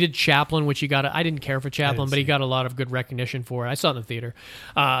 Then he did Chaplin, which I didn't care for Chaplin, but he got a lot of good recognition for it. I saw it in the theater.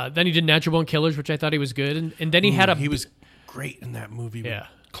 Then he did Natural Born Killers, which I thought he was good. And then he was great in that movie with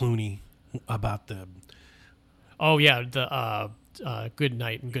Clooney about the... Oh, yeah, the... Good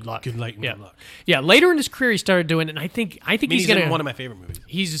Night and Good Luck. Good Night and Good Luck. Yeah, later in his career he started doing it, and I think he's gonna... one of my favorite movies.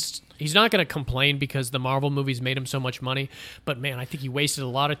 He's not going to complain because the Marvel movies made him so much money, but man, I think he wasted a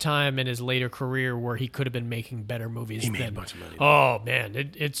lot of time in his later career where he could have been making better movies. He made a bunch of money. Oh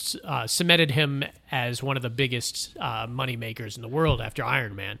man, it's cemented him as one of the biggest money makers in the world after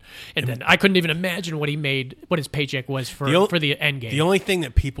Iron Man, and then I couldn't even imagine what his paycheck was for the Endgame. The only thing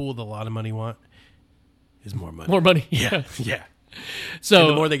that people with a lot of money want is more money. More money. Yeah. So and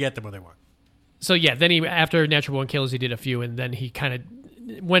the more they get, the more they want. So yeah, then after Natural Born Killers, he did a few, and then he kind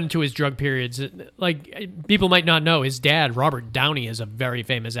of went into his drug periods. Like, people might not know, his dad, Robert Downey, is a very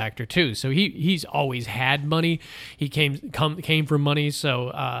famous actor too. So he's always had money. He came from money.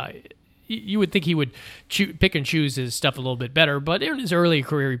 So you would think he would pick and choose his stuff a little bit better. But in his early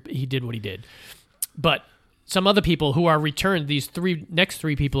career, he did what he did. But some other people who are returned, these next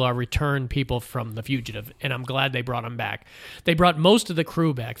three people are returned people from The Fugitive, and I'm glad they brought them back. They brought most of the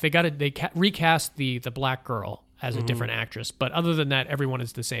crew back. They recast the black girl as a different actress, but other than that, everyone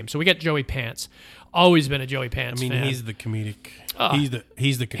is the same. So we got Joey Pants. Always been a Joey Pants fan. He's the comedic.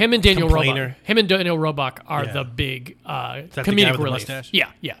 He's the him and Daniel complainer. Roebuck. Him and Daniel Roebuck are the big comedic the guy with relief. The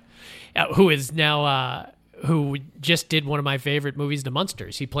mustache? Yeah. Who is now who just did one of my favorite movies, The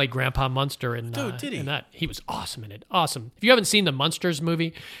Munsters. He played Grandpa Munster in that. He was awesome in it. Awesome. If you haven't seen the Munsters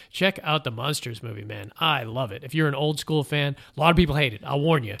movie, check out the Munsters movie, man. I love it. If you're an old school fan, a lot of people hate it. I'll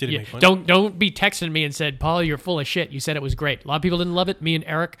warn you. Did it make money? Don't be texting me and said, Paul, you're full of shit. You said it was great. A lot of people didn't love it. Me and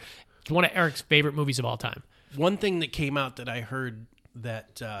Eric, it's one of Eric's favorite movies of all time. One thing that came out that I heard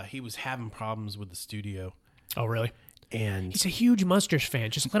that he was having problems with the studio. Oh, really? And he's a huge Munsters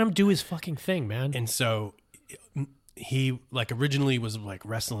fan. Just let him do his fucking thing, man. And so he originally was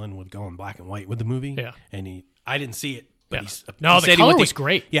wrestling with going black and white with the movie. Yeah. And I didn't see it. But the color was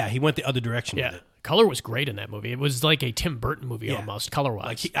great. Yeah, he went the other direction with it. Color was great in that movie. It was like a Tim Burton movie almost,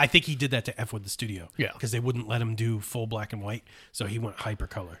 color-wise. I think he did that to F with the studio. Yeah. Because they wouldn't let him do full black and white, so he went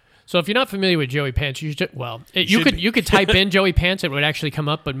hyper-color. So if you're not familiar with Joey Pants, you could type in Joey Pants, it would actually come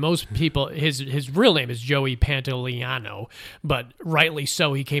up, but most people, his real name is Joey Pantoliano, but rightly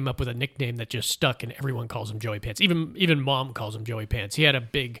so, he came up with a nickname that just stuck, and everyone calls him Joey Pants. Even Mom calls him Joey Pants.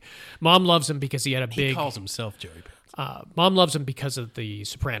 Mom loves him because he calls himself Joey Pants. Mom loves him because of The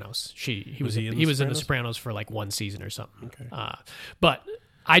Sopranos. He was in The Sopranos for like one season or something. Okay. But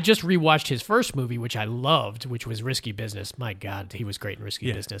I just rewatched his first movie, which I loved, which was Risky Business. My God, he was great in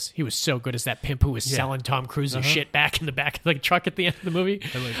Risky Business. He was so good as that pimp who was selling Tom Cruise's shit back in the back of the truck at the end of the movie.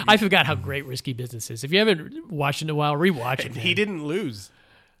 I forgot how great Risky Business is. If you haven't watched it in a while, rewatch it. He didn't lose.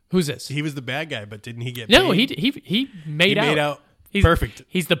 Who's this? He was the bad guy, but didn't he get paid? No, he made out. Perfect.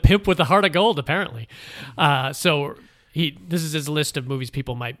 He's the pimp with the heart of gold, apparently. This is his list of movies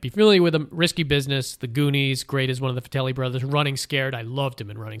people might be familiar with him. Risky Business, The Goonies, great as one of the Fratelli brothers. Running Scared, I loved him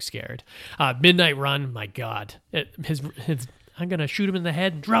in Running Scared. Midnight Run, my God. I'm gonna shoot him in the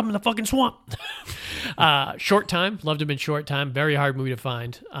head and drop him in the fucking swamp. Short Time, loved him in Short Time. Very hard movie to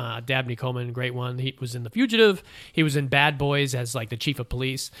find. Dabney Coleman, great one. He was in The Fugitive. He was in Bad Boys as like the chief of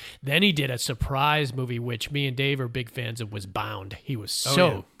police. Then he did a surprise movie, which me and Dave are big fans of, was Bound. He was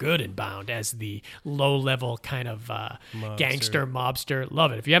so good in Bound as the low-level kind of gangster mobster.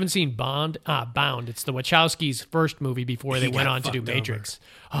 Love it. If you haven't seen Bound, it's the Wachowskis' first movie before they went on to do Matrix.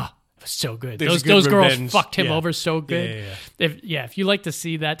 Oh, it was so good. Those girls fucked him over so good. If you like to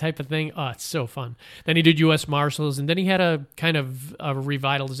see that type of thing, it's so fun. Then he did U.S. Marshals, and then he had a kind of a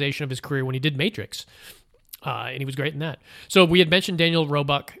revitalization of his career when he did Matrix. And he was great in that. So we had mentioned Daniel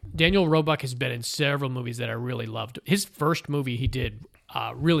Roebuck. Daniel Roebuck has been in several movies that I really loved. His first movie he did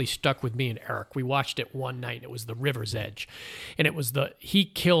really stuck with me and Eric. We watched it one night. It was The River's Edge. And it was he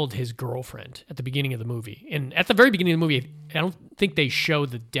killed his girlfriend at the beginning of the movie. And at the very beginning of the movie, I don't think they show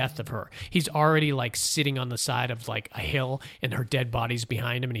the death of her. He's already like sitting on the side of like a hill and her dead body's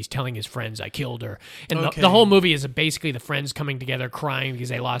behind him, and he's telling his friends, I killed her. And the whole movie is basically the friends coming together crying because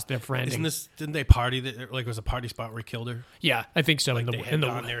they lost their friend. Didn't they party? Like, it was a party spot where he killed her? Yeah, I think so. Like they had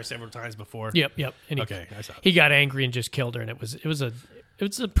gone there several times before? Yep. And I saw it. He got angry and just killed her, and it was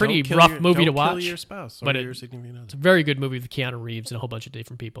a pretty rough movie to watch. Kill your spouse or but your significant other. It's a very good movie with Keanu Reeves and a whole bunch of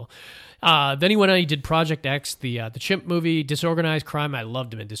different people. Then he went on. He did Project X, the Chimp movie, Disorganized Crime. I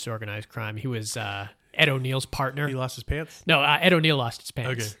loved him in Disorganized Crime. He was Ed O'Neill's partner. He lost his pants? No, Ed O'Neill lost his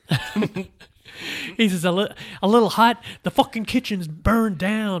pants. Okay. He says, a little hot. The fucking kitchen's burned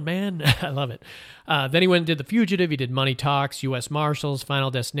down, man. I love it. Then he went and did The Fugitive. He did Money Talks, U.S. Marshals,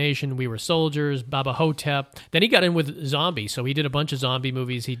 Final Destination, We Were Soldiers, Baba Hotep. Then he got in with zombie. So he did a bunch of zombie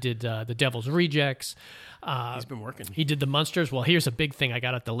movies. He did The Devil's Rejects. He's been working. He did The Munsters. Well, here's a big thing I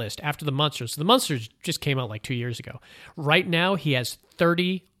got at the list. After The Munsters. So The Munsters just came out like 2 years ago. Right now, he has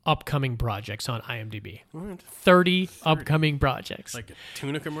 30 upcoming projects on IMDb. What? 30 upcoming projects. Like a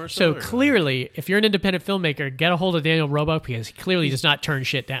tuna commercial? So clearly, if you're an independent filmmaker, get a hold of Daniel Roebuck because he clearly does not turn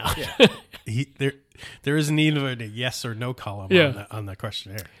shit down. Yeah. There is need of a yes or no column on the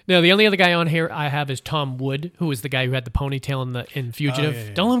questionnaire. Now, the only other guy on here I have is Tom Wood, who was the guy who had the ponytail in Fugitive.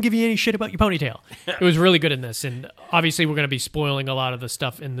 Yeah. Don't let him give you any shit about your ponytail. It was really good in this. And obviously, we're going to be spoiling a lot of the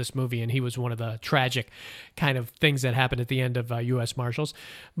stuff in this movie. And he was one of the tragic kind of things that happened at the end of U.S. Marshals.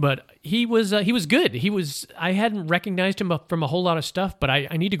 But he was good. I hadn't recognized him from a whole lot of stuff, but I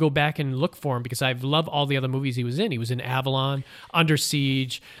need to go back and look for him because I love all the other movies he was in. He was in Avalon, Under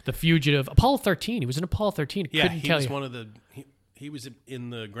Siege, The Fugitive, Apollo 13. He was in Apollo 13. Yeah, he was one of the... He was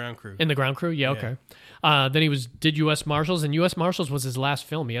in the ground crew. In the ground crew? Yeah, okay. Then he did U.S. Marshals, and U.S. Marshals was his last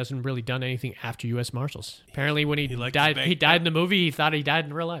film. He hasn't really done anything after U.S. Marshals. Apparently, when he died in the movie, he thought he died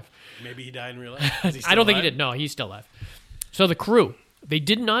in real life. Maybe he died in real life. I don't think he did. No, he's still alive. So The Crew. They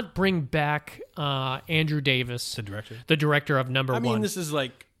did not bring back Andrew Davis, the director of Number One. I mean, this is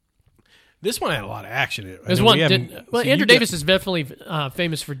like... This one had a lot of action in it. Andrew Davis is definitely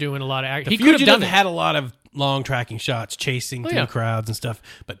famous for doing a lot of action. He could have done had a lot of long tracking shots, chasing through crowds and stuff,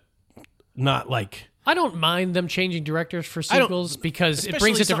 but not like... I don't mind them changing directors for sequels because it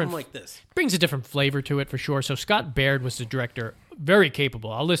brings a different like this. Brings a different flavor to it for sure. So Scott Baird was the director, very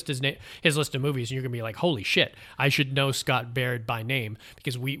capable. I'll list his list of movies, and you're gonna be like, "Holy shit! I should know Scott Baird by name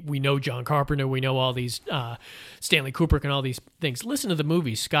because we know John Carpenter, we know all these Stanley Kubrick and all these things." Listen to the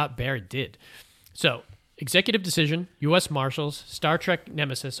movies Scott Baird did. So Executive Decision, U.S. Marshals, Star Trek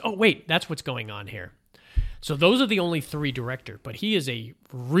Nemesis. Oh wait, that's what's going on here. So those are the only three director, but he is a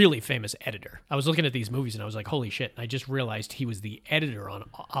really famous editor. I was looking at these movies and I was like, holy shit. And I just realized he was the editor on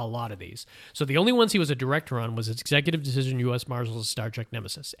a lot of these. So the only ones he was a director on was Executive Decision, U.S. Marshals, Star Trek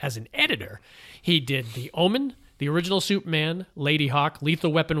Nemesis. As an editor, he did The Omen, the original Superman, Lady Hawk,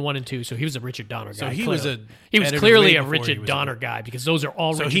 Lethal Weapon 1 and 2. So he was a Richard Donner guy. So he was clearly a Richard Donner guy because those are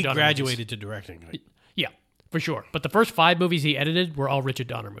all Richard Donner movies. So he graduated to directing, right? Yeah. For sure. But the first 5 movies he edited were all Richard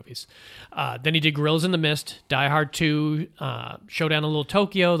Donner movies. Then he did Gorillas in the Mist, Die Hard 2, Showdown in Little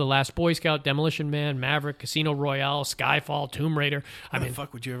Tokyo, The Last Boy Scout, Demolition Man, Maverick, Casino Royale, Skyfall, Tomb Raider. How the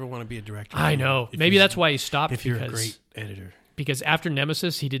fuck would you ever want to be a director? I know. Maybe that's why he stopped. If you're a great editor. Because after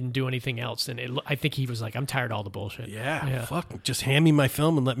Nemesis, he didn't do anything else. And I think he was like, I'm tired of all the bullshit. Yeah. Fuck. Just hand me my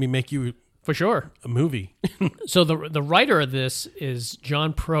film and let me make you... For sure. A movie. So the writer of this is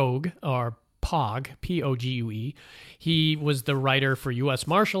John Progue, or Pog, P-O-G-U-E. He was the writer for U.S.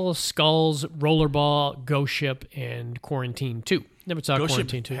 Marshals, Skulls, Rollerball, Ghost Ship, and Quarantine 2. Never saw Ghost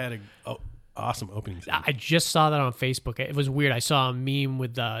Quarantine Ship 2. Had an awesome opening scene. I just saw that on Facebook. It was weird. I saw a meme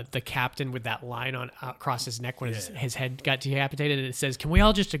with the captain with that line on across his neck when his head got decapitated, and it says, "Can we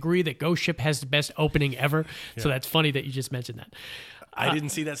all just agree that Ghost Ship has the best opening ever?" Yeah. So that's funny that you just mentioned that. I didn't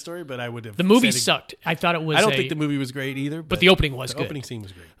see that story, but I would have. The movie said sucked. I thought it was. I don't think the movie was great either, but the opening was the good. opening scene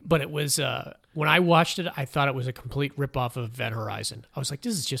was great. But it was when I watched it, I thought it was a complete ripoff of Event Horizon. I was like,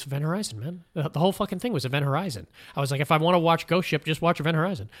 this is just Event Horizon, man. The whole fucking thing was Event Horizon. I was like, if I want to watch Ghost Ship, just watch Event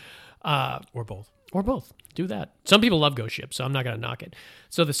Horizon. Or both. Or both. Do that. Some people love Ghost Ship, so I'm not going to knock it.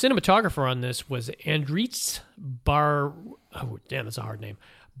 So the cinematographer on this was Andritz Oh, damn, that's a hard name.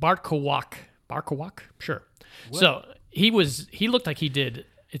 Barkowak. Sure. What? So he looked like he did.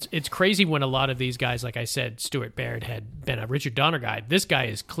 It's crazy when a lot of these guys, like I said, Stuart Baird had been a Richard Donner guy. This guy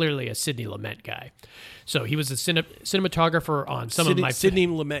is clearly a Sidney Lumet guy. So he was a cinematographer on some of my... Sidney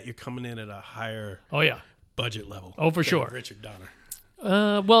Lumet, you're coming in at a higher budget level. Oh, for sure. Richard Donner.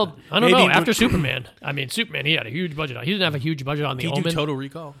 Well, I don't know. After Superman, Superman, he had a huge budget. He didn't have a huge budget on the Omen. Did he do Total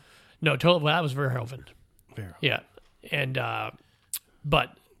Recall? No, well, that was Verhoeven. Yeah, and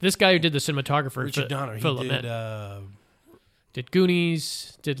but this guy who did the cinematographer, Richard Donner, he did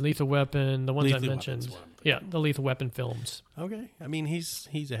Goonies, did Lethal Weapon, the ones Lethal I mentioned. The Lethal Weapon films. Okay, I mean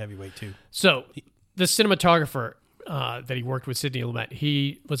he's a heavyweight too. So the cinematographer that he worked with, Sidney Lumet,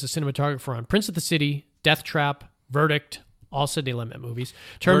 he was a cinematographer on Prince of the City, Death Trap, Verdict. All Sidney Lumet movies.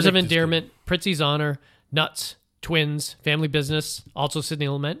 Terms of Endearment, Prizzi's Honor, Nuts, Twins, Family Business, also Sidney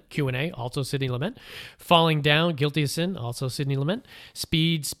Lumet. Q&A, also Sidney Lumet. Falling Down, Guilty of Sin, also Sidney Lumet.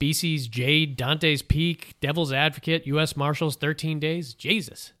 Speed, Species, Jade, Dante's Peak, Devil's Advocate, U.S. Marshals, 13 Days.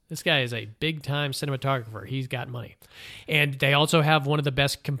 Jesus, this guy is a big-time cinematographer. He's got money. And they also have one of the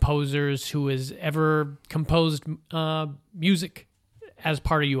best composers who has ever composed music as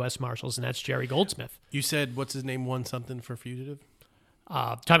part of U.S. Marshals, and that's Jerry Goldsmith. You said, what's his name, won something for Fugitive?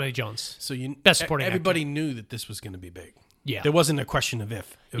 Tommy Lee Jones. So best supporting everybody actor. knew that this was going to be big. Yeah. There wasn't a question of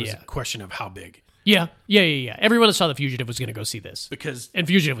if. It was a question of how big. Yeah. Everyone that saw The Fugitive was going to go see this. And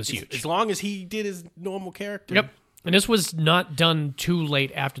Fugitive was huge. As long as he did his normal character. Yep. And this was not done too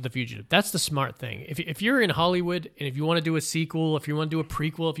late after The Fugitive. That's the smart thing. If you're in Hollywood, and if you want to do a sequel, if you want to do a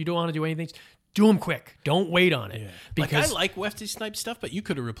prequel, if you don't want to do anything, do them quick. Don't wait on it. Yeah. Because I like Wesley Snipes stuff, but you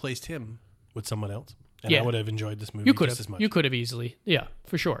could have replaced him with someone else. And I would have enjoyed this movie just as much. You could have easily. Yeah,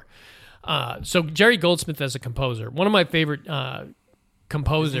 for sure. So Jerry Goldsmith as a composer. One of my favorite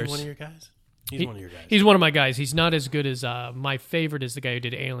composers. Is he one of your guys? He's one of your guys. He's one of my guys. He's not as good as my favorite is the guy who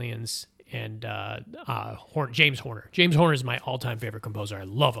did Aliens and James Horner. James Horner is my all-time favorite composer. I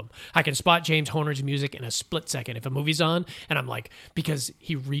love him. I can spot James Horner's music in a split second if a movie's on, and I'm like, because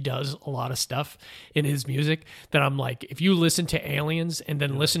he redoes a lot of stuff in his music, that I'm like, if you listen to Aliens and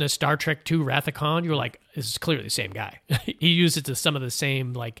then listen to Star Trek II Wrath of Khan, you're like, this is clearly the same guy. He uses some of the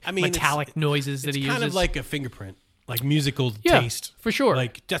same metallic noises that he uses. It's kind of like a fingerprint. Like musical taste. For sure.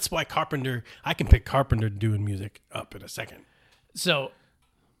 Like that's why I can pick Carpenter doing music up in a second. So,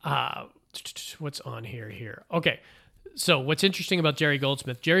 what's on here? Okay. So what's interesting about Jerry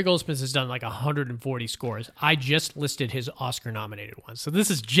Goldsmith has done like 140 scores. I just listed his Oscar-nominated ones. So this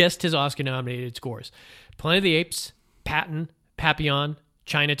is just his Oscar-nominated scores. Planet of the Apes, Patton, Papillon,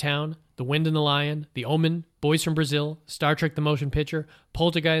 Chinatown, The Wind and the Lion, The Omen, Boys from Brazil, Star Trek the Motion Picture,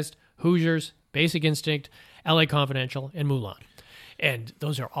 Poltergeist, Hoosiers, Basic Instinct, L.A. Confidential, and Mulan. And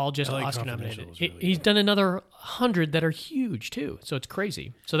those are all just Oscar-nominated. Really He's done another 100 that are huge, too. So it's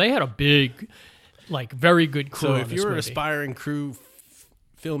crazy. So they had a big, very good crew. So if you're an aspiring crew,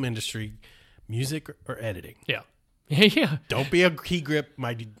 film industry, music or editing. Yeah. Yeah. Don't be a key grip.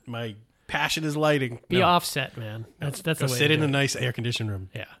 My passion is lighting. Be offset, man. That's the way sit in a nice air-conditioned room.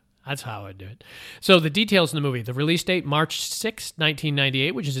 Yeah. That's how I'd do it. So the details in the movie. The release date, March 6,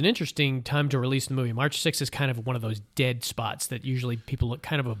 1998, which is an interesting time to release the movie. March 6 is kind of one of those dead spots that usually people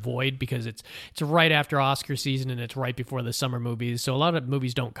kind of avoid because it's right after Oscar season and it's right before the summer movies. So a lot of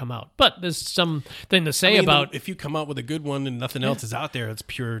movies don't come out. But there's something to say about... If you come out with a good one and nothing else is out there, it's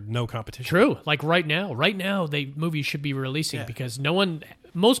pure no competition. True. Like right now, movies should be releasing because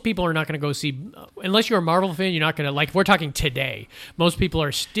most people are not going to go see, unless you're a Marvel fan, you're not going to, we're talking today. Most people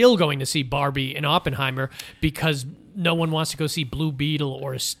are still going to see Barbie and Oppenheimer because no one wants to go see Blue Beetle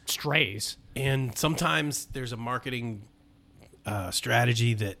or Strays. And sometimes there's a marketing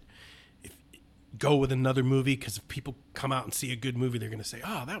strategy that go with another movie because if people come out and see a good movie, they're going to say,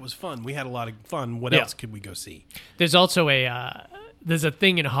 oh, that was fun. We had a lot of fun. What else could we go see? There's also there's a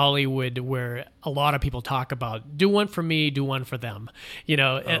thing in Hollywood where a lot of people talk about, do one for me, do one for them.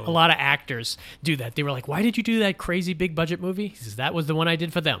 A lot of actors do that. They were like, why did you do that crazy big budget movie? He says, that was the one I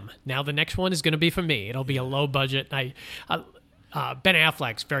did for them. Now the next one is going to be for me. It'll be a low budget. Ben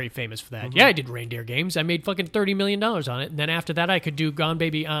Affleck's very famous for that. Mm-hmm. Yeah, I did Reindeer Games. I made fucking $30 million on it. And then after that, I could do Gone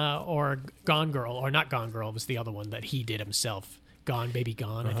Baby or Gone Girl. Or not Gone Girl, it was the other one that he did himself. Gone Baby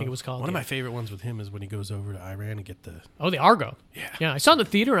Gone, I think it was called. One of my favorite ones with him is when he goes over to Iran to get the... Oh, the Argo. Yeah. Yeah, I saw it in the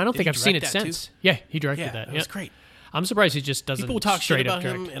theater. I don't think he I've seen it direct that since. too? Yeah, he directed Yeah, that. that was great. I'm surprised he just doesn't People talk shit straight about up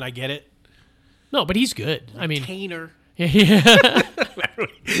him, direct. and I get it. No, but he's good. I mean, Tainer. yeah. He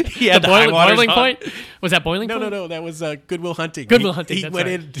had the Boiling Point? Was that Boiling Point? No. That was Good Will Hunting. Good Will Hunting, He that's went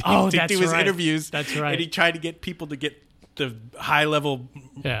right. in Oh, to that's do his right. interviews. That's right. And he tried to get people to get the high-level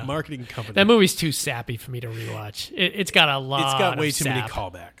Yeah. marketing company. That movie's too sappy for me to rewatch. It's got a lot. It's got way of too many sap.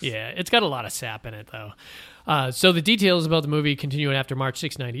 callbacks. Yeah, it's got a lot of sap in it, though. So the details about the movie continuing after March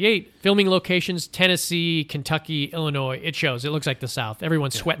 6, 1998. Filming locations, Tennessee, Kentucky, Illinois. It shows. It looks like the South.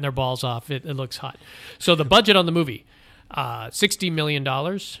 Everyone's sweating their balls off. It looks hot. So the budget on the movie, $60 million.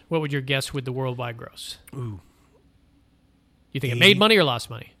 What would your guess with the worldwide gross? Ooh. You think it made money or lost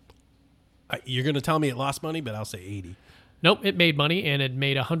money? You're going to tell me it lost money, but I'll say 80. Nope, it made money, and it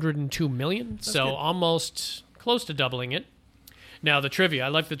made $102 million, so good. almost close to doubling it. Now, the trivia. I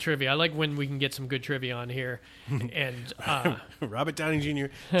like the trivia. I like when we can get some good trivia on here. And Robert Downey Jr.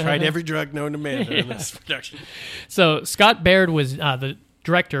 tried every drug known to man in this production. so Scott Baird was the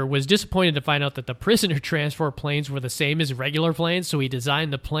director, was disappointed to find out that the prisoner transport planes were the same as regular planes, so he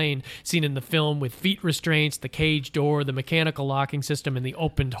designed the plane seen in the film with feet restraints, the cage door, the mechanical locking system, and the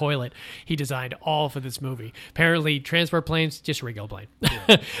open toilet. He designed all for this movie. Apparently, transport planes, just a regular plane.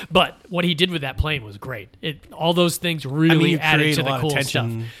 Yeah. But what he did with that plane was great. All those things really added to the cool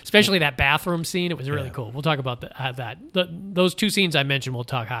stuff. Especially that bathroom scene. It was really cool. We'll talk about that. Those two scenes I mentioned we'll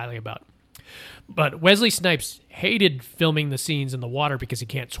talk highly about. But Wesley Snipes hated filming the scenes in the water because he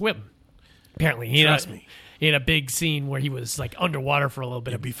can't swim. Apparently, he had a big scene where he was like underwater for a little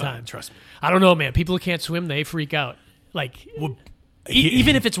bit of time. Trust me. I don't know, man. People who can't swim, they freak out. Like,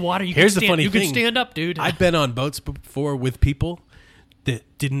 even if it's water, you here's can the stand, funny you thing. can stand up, dude. I've been on boats before with people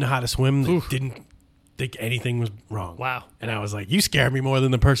that didn't know how to swim, that didn't think anything was wrong. Wow. And I was like, you scare me more than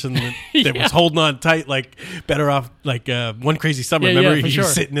the person that was holding on tight, like better off, like One Crazy Summer. Remember, he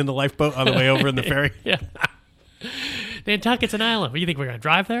was sitting in the lifeboat on the way over in the ferry. Yeah. Nantucket's an island. What do you think, we're going to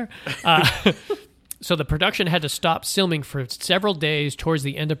drive there? So the production had to stop filming for several days towards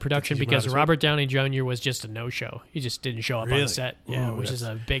the end of production because Robert Downey Jr. was just a no-show. He just didn't show up on set, which is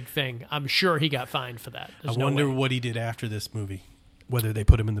a big thing. I'm sure he got fined for that. I wonder what he did after this movie, whether they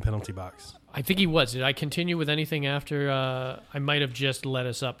put him in the penalty box. I think he was. Did I continue with anything after? I might have just led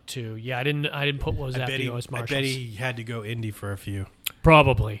us up to. Yeah, I didn't put what was after U.S. Marshals. I bet he had to go indie for a few.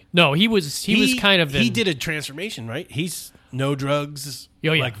 Probably. No, he was kind of. He did a transformation, right? He's no drugs,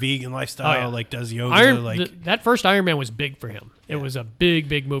 like vegan lifestyle, like does yoga. That first Iron Man was big for him. It was a big,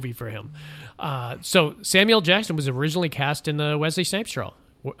 big movie for him. So Samuel Jackson was originally cast in the Wesley Snipes role.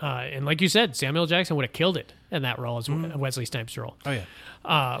 And like you said, Samuel Jackson would have killed it in that role as Wesley Snipes' role. Oh,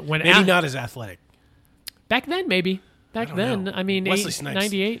 yeah. Maybe not as athletic. Back then, maybe. Back then, know. I mean, Wesley Snipes,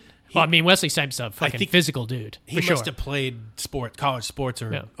 98. Well, I mean, Wesley Snipes is a fucking physical dude. He must have played college sports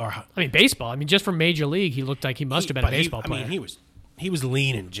or I mean, baseball. I mean, just from Major League, he looked like he must have been a baseball player. I mean, he was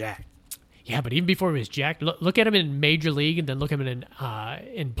lean and jacked. Yeah, but even before he was jacked, look at him in Major League and then look at him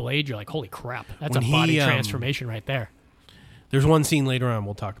in Blade. You're like, holy crap, that's a body transformation right there. There's one scene later on.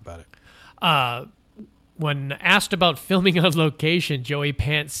 We'll talk about it. When asked about filming on location, Joey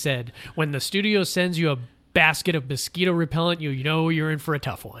Pants said, "When the studio sends you a basket of mosquito repellent, you know you're in for a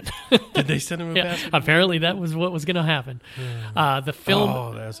tough one." Did they send him a basket? Apparently, that was what was going to happen. The film.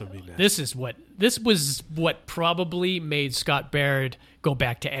 Oh, that would be nice. This was what probably made Scott Baird go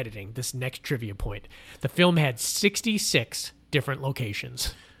back to editing. This next trivia point: the film had 66 different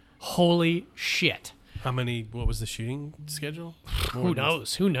locations. Holy shit! How many? What was the shooting schedule? Who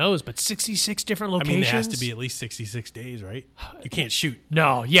knows? But 66 different locations. I mean, it has to be at least 66 days, right? You can't shoot.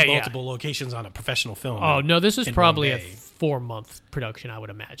 Multiple locations on a professional film. Oh no, this is probably a 4-month production, I would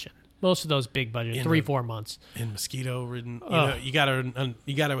imagine. Most of those big budgets, 3-4 months. In mosquito-ridden, you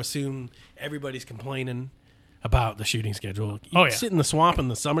gotta assume everybody's complaining about the shooting schedule. You sit in the swamp in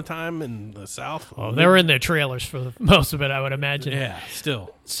the summertime in the South. Oh, they were in their trailers for most of it, I would imagine. Yeah,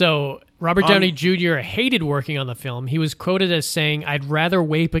 still. So Robert Downey Jr. hated working on the film. He was quoted as saying, "I'd rather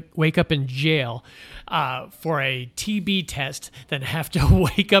wake up in jail for a TB test than have to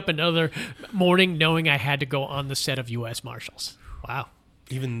wake up another morning knowing I had to go on the set of U.S. Marshals." Wow.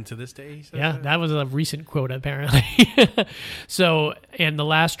 Even to this day, he said that was a recent quote, apparently. So, and the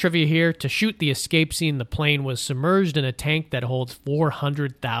last trivia here, to shoot the escape scene, the plane was submerged in a tank that holds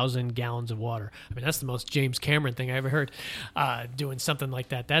 400,000 gallons of water. I mean, that's the most James Cameron thing I ever heard, doing something like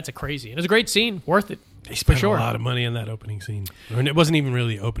that. That's crazy. And it was a great scene, worth it. They spent a lot of money on that opening scene. And it wasn't even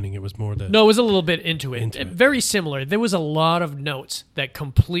really opening, it was more the... No, it was a little bit into it. Very similar. There was a lot of notes that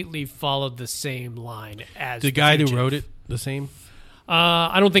completely followed the same line as the guy who wrote it the same?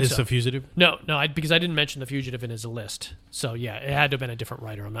 I don't think Is so. the Fugitive? No, because I didn't mention The Fugitive in his list. So, yeah, it had to have been a different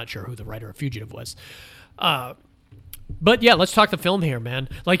writer. I'm not sure who the writer of Fugitive was. But, yeah, let's talk the film here, man.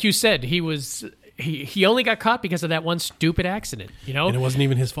 Like you said, he only got caught because of that one stupid accident, you know? And it wasn't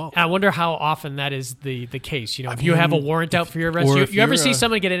even his fault. I wonder how often that is the case. You know, if you have a warrant out for your arrest, you ever see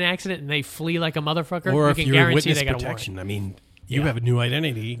someone get in an accident and they flee like a motherfucker? Or you if can you're guarantee witness they got a protection. warrant. I mean, you have a new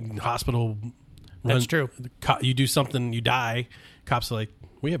identity. Hospital. That's true. You do something, you die. Cops are like,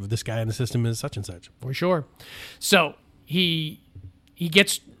 we have this guy in the system as such and such. For sure. So he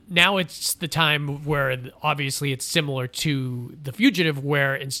gets, now it's the time where obviously it's similar to The Fugitive,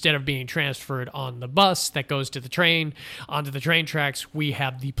 where instead of being transferred on the bus that goes to the train, onto the train tracks, we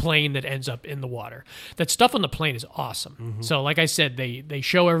have the plane that ends up in the water. That stuff on the plane is awesome. Mm-hmm. So like I said, they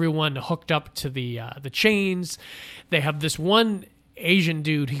show everyone hooked up to the chains. They have this one Asian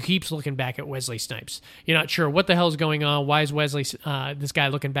dude who keeps looking back at Wesley Snipes. You're not sure what the hell's going on. Why is this guy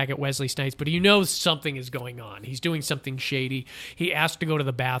looking back at Wesley Snipes? But you know something is going on. He's doing something shady. He asked to go to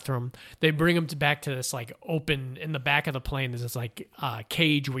the bathroom. They bring him back to this like open, in the back of the plane, there's this like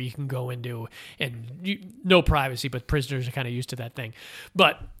cage where you can go into, and no privacy, but prisoners are kind of used to that thing.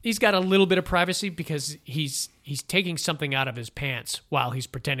 But he's got a little bit of privacy because he's taking something out of his pants while he's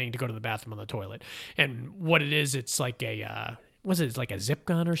pretending to go to the bathroom on the toilet. And what it is, it's like it's like a zip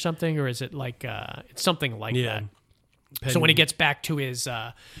gun or something, or is it like it's something like that? So when he gets back to his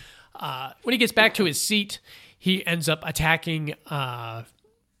seat, he ends up attacking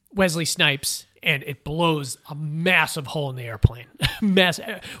Wesley Snipes, and it blows a massive hole in the airplane.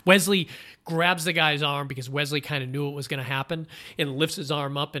 Wesley grabs the guy's arm because Wesley kind of knew it was going to happen, and lifts his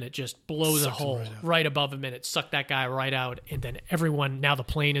arm up, and it just blows a hole right above him, and it sucked that guy right out. And then now the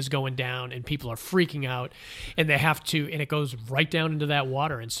plane is going down, and people are freaking out, and they have to, and it goes right down into that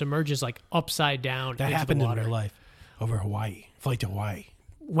water and submerges like upside down. That into happened the in water. real life over Hawaii. Flight to Hawaii.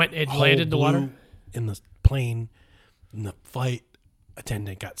 When it landed in the water? In the plane, and the flight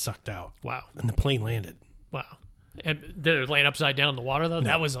attendant got sucked out. Wow. And the plane landed. Wow. And did it land upside down in the water, though? No.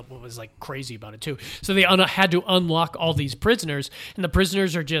 That was what was like crazy about it, too. So they had to unlock all these prisoners, and the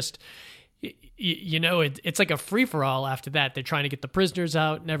prisoners are just, it's like a free-for-all after that. They're trying to get the prisoners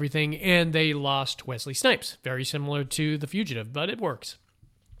out and everything, and they lost Wesley Snipes. Very similar to The Fugitive, but it works.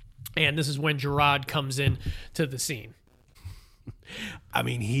 And this is when Gerard comes in to the scene. I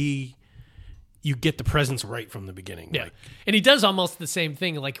mean, you get the presence right from the beginning. Yeah. Like, and he does almost the same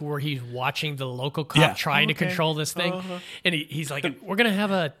thing, like where he's watching the local cop trying to control this thing. Uh-huh. And he's like, we're going to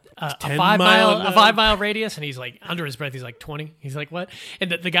have a 5 mile radius. And he's like, under his breath, he's like 20. He's like, what?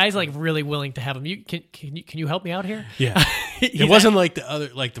 And the guy's like really willing to have him. Can you help me out here? Yeah. It wasn't like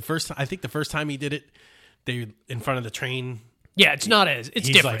the first time he did it, they in front of the train. Yeah, it's not as, it's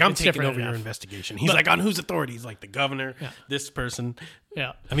he's different. Like, I'm it's taking over enough. your investigation. He's like, on whose authority? He's like the governor, this person.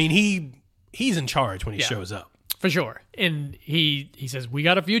 Yeah. I mean, he's in charge when he shows up. For sure. And he says, we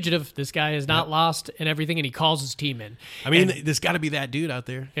got a fugitive. This guy is not lost and everything. And he calls his team in. I mean, there's got to be that dude out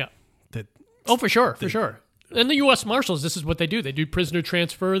there. Yeah. For sure. And the U.S. Marshals, this is what they do. They do prisoner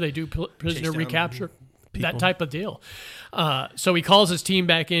transfer. They do prisoner recapture. People. That type of deal. So he calls his team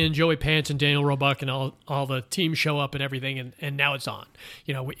back in. Joey Pants and Daniel Roebuck and all the team show up and everything, and now it's on.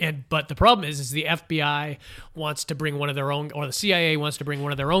 But the problem is the FBI wants to bring one of their own, or the CIA wants to bring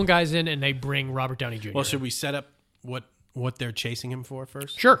one of their own guys in, and they bring Robert Downey Jr. Well, should we set up what they're chasing him for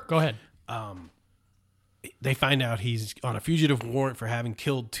first? Sure, go ahead. They find out he's on a fugitive warrant for having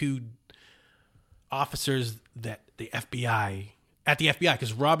killed 2 officers that the FBI. At the FBI,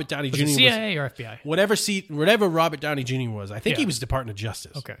 because Robert Downey Jr. was CIA or FBI? Whatever Robert Downey Jr. was. I think he was Department of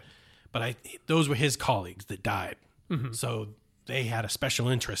Justice. Okay. But those were his colleagues that died. Mm-hmm. So they had a special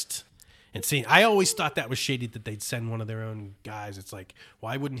interest in seeing. I always thought that was shady that they'd send one of their own guys. It's like,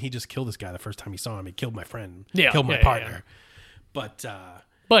 why wouldn't he just kill this guy the first time he saw him? He killed my friend. Killed my partner. Yeah.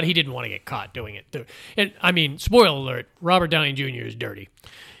 But he didn't want to get caught doing it. And I mean, spoiler alert, Robert Downey Jr. is dirty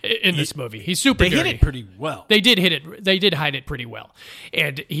in this movie. He's super dirty. They hit it pretty well. They did hit it. They did hide it pretty well.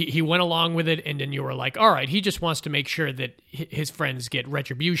 And he went along with it, and then you were like, all right, he just wants to make sure that his friends get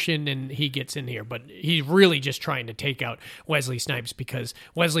retribution and he gets in here. But he's really just trying to take out Wesley Snipes because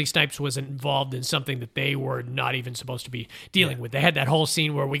Wesley Snipes was involved in something that they were not even supposed to be dealing with. They had that whole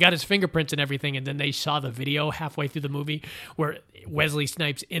scene where we got his fingerprints and everything, and then they saw the video halfway through the movie where Wesley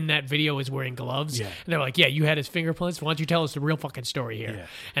Snipes in that video is wearing gloves. Yeah. And they're like, yeah, you had his fingerprints. Why don't you tell us the real fucking story here? Yeah.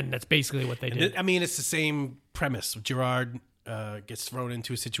 And that's basically what they did. I mean, it's the same premise. Gerard gets thrown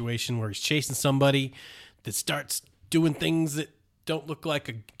into a situation where he's chasing somebody that starts doing things that don't look like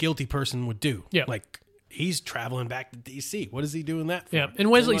a guilty person would do. Yeah. Like he's traveling back to D.C. What is he doing that for? Yeah, and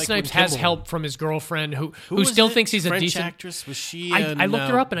Wesley Like Snipes when has Kimball- help from his girlfriend who was still it? thinks he's a French decent actress. Was she? I looked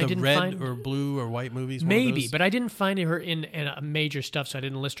her up and I the didn't red find- or blue or white movies. One of Maybe, those? but I didn't find her in major stuff, so I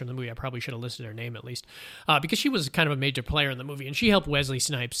didn't list her in the movie. I probably should have listed her name at least, because she was kind of a major player in the movie, and she helped Wesley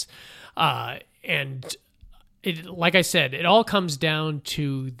Snipes. And it, like I said, it all comes down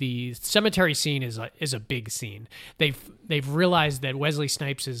to the cemetery scene is a big scene. They've realized that Wesley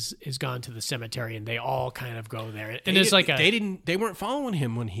Snipes is gone to the cemetery, and they all kind of go there. And it's like they weren't following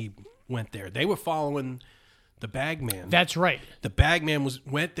him when he went there. They were following the bag man. That's right. The bag man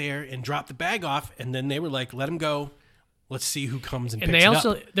went there and dropped the bag off, and then they were like, "Let him go. Let's see who comes and picks it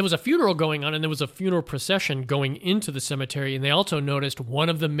up." There was a funeral going on, and there was a funeral procession going into the cemetery, and they also noticed one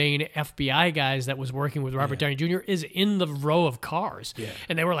of the main FBI guys that was working with Robert Downey Jr. is in the row of cars. Yeah.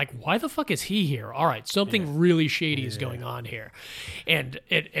 And they were like, why the fuck is he here? All right, something really shady is going on here. And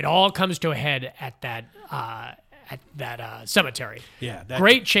it all comes to a head at that cemetery. Yeah.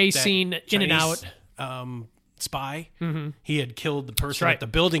 Great chase scene, in and out. Spy. Mm-hmm. He had killed the person right. at the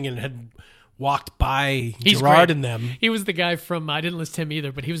building and had walked by He's Gerard great. and them. He was the guy from, I didn't list him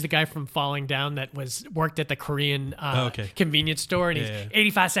either, but he was the guy from Falling Down that worked at the Korean convenience store, and he's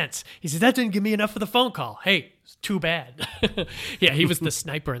 85 cents. He says, that didn't give me enough for the phone call. Hey, it's too bad. Yeah, he was the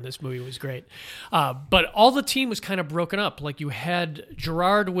sniper in this movie. It was great. But all the team was kind of broken up. Like you had,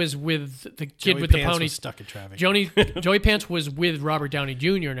 Gerard was with the kid Joey with Pants the pony. was stuck in traffic. Joey Pants was with Robert Downey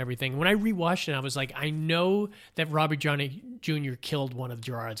Jr. and everything. When I rewatched it, I was like, I know that Robert Downey Jr. killed one of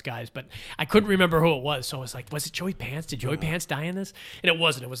Gerard's guys, but I couldn't remember who it was. So I was like, was it Joey Pants? Did Joey Pants die in this? And it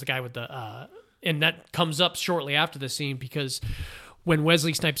wasn't. It was the guy with the... and that comes up shortly after the scene because when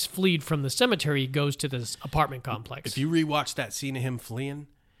Wesley Snipes fled from the cemetery, he goes to this apartment complex. If you rewatch that scene of him fleeing,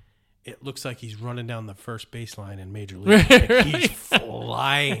 it looks like he's running down the first baseline in Major League. Like he's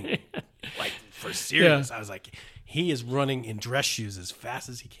flying. Like, for serious. Yeah. I was like, he is running in dress shoes as fast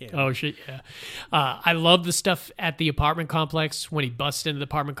as he can. Oh, shit, yeah. I love the stuff at the apartment complex when he busts into the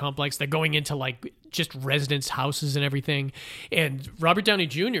apartment complex. They're going into, like, just residents' houses and everything. And Robert Downey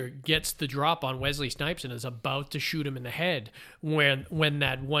Jr. gets the drop on Wesley Snipes and is about to shoot him in the head when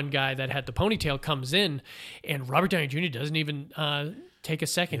that one guy that had the ponytail comes in. And Robert Downey Jr. doesn't even... take a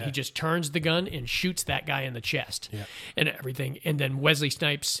second. Yeah. He just turns the gun and shoots that guy in the chest and everything. And then Wesley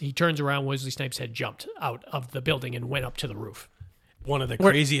Snipes, he turns around. Wesley Snipes had jumped out of the building and went up to the roof. One of the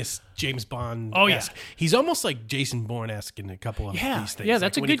craziest James Bond. Oh, yeah. He's almost like Jason Bourne-esque in a couple of these things. Yeah,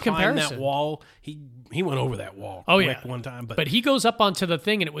 that's like a good comparison. That wall, he went over that wall one time. But he goes up onto the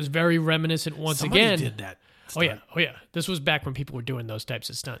thing, and it was very reminiscent somebody again. did that. Oh yeah. This was back when people were doing those types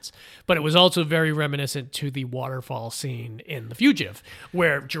of stunts. But it was also very reminiscent to the waterfall scene in The Fugitive,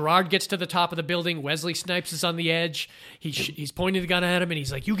 where Gerard gets to the top of the building, Wesley Snipes is on the edge, he's pointing the gun at him, and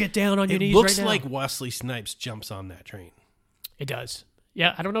he's like, you get down on your knees right now. It looks like Wesley Snipes jumps on that train. It does.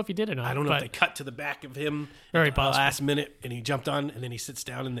 Yeah, I don't know if he did or not. I don't know if they cut to the back of him at the last minute and he jumped on and then he sits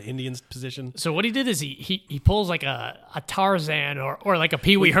down in the Indian's position. So what he did is he pulls like a Tarzan or like a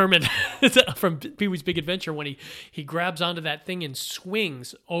Pee Wee Herman from Pee Wee's Big Adventure when he grabs onto that thing and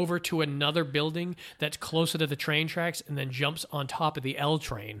swings over to another building that's closer to the train tracks and then jumps on top of the L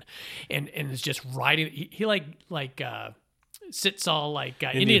train and is just riding. He sits all like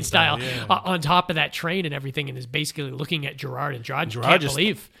Indian style on top of that train and everything and is basically looking at Gerard and Gerard can't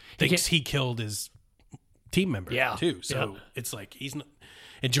believe thinks he killed his team member too. So it's like he's not,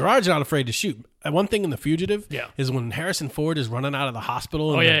 and Gerard's not afraid to shoot. One thing in The Fugitive is when Harrison Ford is running out of the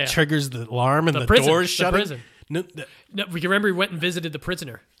hospital and it triggers the alarm and the doors shut. No, we remember he went and visited the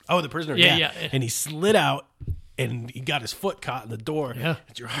prisoner. Oh, the prisoner, yeah. And he slid out and he got his foot caught in the door. Yeah.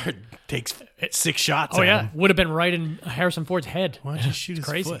 Gerard takes 6 shots at him. Would have been right in Harrison Ford's head. Why'd you shoot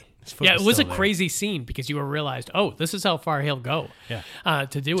his foot? Yeah, it was a crazy scene because you realized, this is how far he'll go to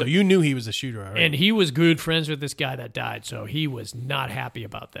do it. So you knew he was a shooter already. And he was good friends with this guy that died, so he was not happy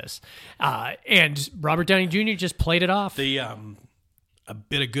about this. And Robert Downey Jr. just played it off. A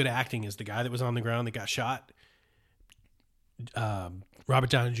bit of good acting is the guy that was on the ground that got shot. Robert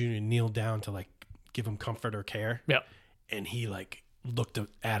Downey Jr. kneeled down to give him comfort or care. Yep. And he looked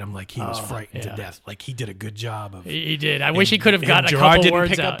at him like he was frightened to death. Like he did a good job of. He did. I wish he could have gotten a Gerard couple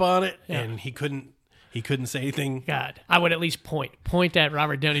words didn't pick out. up on it, and he couldn't say anything. God, I would at least point at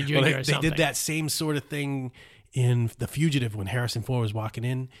Robert Downey Jr. or something. They did that same sort of thing in The Fugitive when Harrison Ford was walking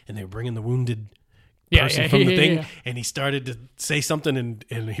in, and they were bringing the wounded person from the thing, yeah. and he started to say something,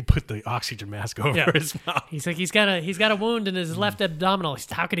 and he put the oxygen mask over his mouth. He's like, he's got a wound in his left abdominal.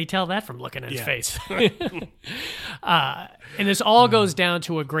 How could he tell that from looking at his face? And this all goes down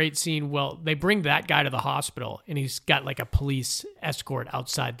to a great scene. Well, they bring that guy to the hospital, and he's got like a police escort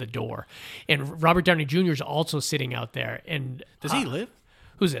outside the door, and Robert Downey Jr. is also sitting out there. And Does he live?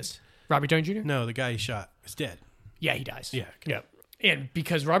 Who's this? Robert Downey Jr.? No, the guy he shot is dead. Yeah, he dies. Yeah. Yeah. And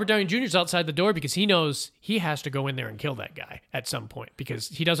because Robert Downey Jr. is outside the door because he knows he has to go in there and kill that guy at some point because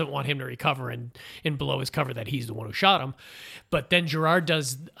he doesn't want him to recover and blow his cover that he's the one who shot him. But then Gerard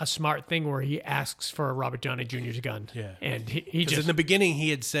does a smart thing where he asks for Robert Downey Jr.'s gun. Yeah. And he just... in the beginning,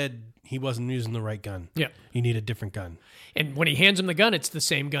 he had said he wasn't using the right gun. Yeah. He needed a different gun. And when he hands him the gun, it's the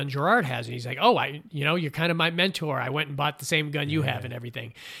same gun Gerard has. And he's like, oh, you're kind of my mentor. I went and bought the same gun you have and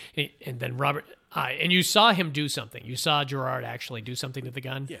everything. And then Robert... and you saw him do something. You saw Gerard actually do something to the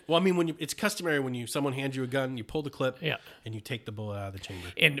gun. Yeah. Well, I mean, it's customary when someone hands you a gun, you pull the clip, Yeah. and you take the bullet out of the chamber.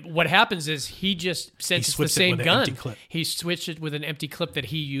 And what happens is he just, since it's the switched it same with an gun, empty clip. he switched it with an empty clip that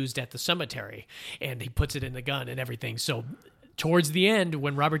he used at the cemetery, and he puts it in the gun and everything. So towards the end,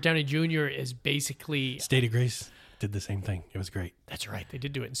 when Robert Downey Jr. is basically... State of Grace did the same thing. It was great. That's right. They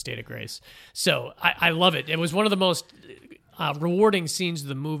did do it in State of Grace. So I love it. It was one of the most... rewarding scenes of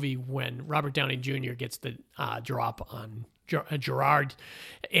the movie when Robert Downey Jr. gets the drop on Gerard,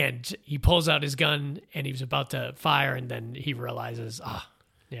 and he pulls out his gun and he was about to fire, and then he realizes,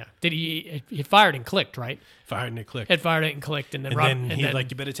 did he fired and clicked, right? Fired and it clicked. It fired it and clicked, and then he's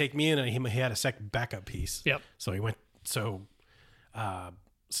like, you better take me in, and he had a second backup piece. Yep. So he went.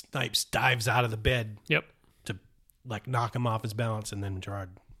 Snipes dives out of the bed. Yep. To like knock him off his balance, and then Gerard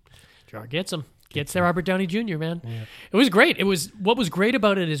gets him. Gets there, Robert Downey Jr., man. Yeah. It was great. What was great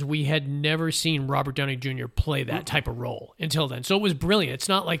about it is we had never seen Robert Downey Jr. play that type of role until then. So it was brilliant. It's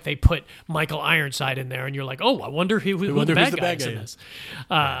not like they put Michael Ironside in there and you're like, oh, I wonder who the bad guy is in this.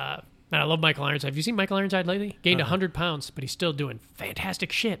 And I love Michael Ironside. Have you seen Michael Ironside lately? Gained 100 pounds, but he's still doing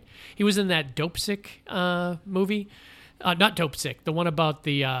fantastic shit. He was in that Dope Sick movie. Not Dope Sick, the one about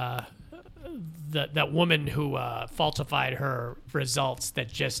that woman who falsified her results that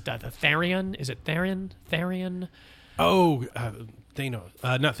just the Therion, is it Therion? Oh, Thanos.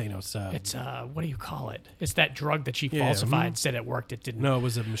 Not Thanos. It's what do you call it? It's that drug that she falsified, said it worked. It didn't. No, it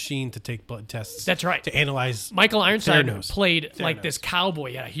was a machine to take blood tests. That's right. To analyze. Michael Ironside Theranos. played like this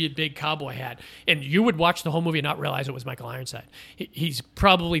cowboy. Yeah, he had a big cowboy hat, and you would watch the whole movie and not realize it was Michael Ironside. He's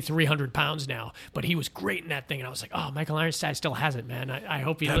probably 300 pounds now, but he was great in that thing, and I was like, oh, Michael Ironside still has it, man. I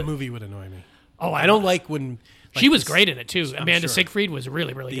hope he. That movie would annoy me. Oh, I don't like when she was great in it too. Amanda Seyfried was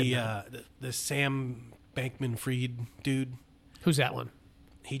really, really good. The Sam Bankman-Fried dude. Who's that one?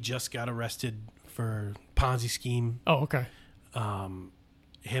 He just got arrested for Ponzi scheme. Oh, okay.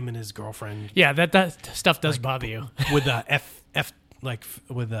 Him and his girlfriend. Yeah, that stuff does bother you. With what are they?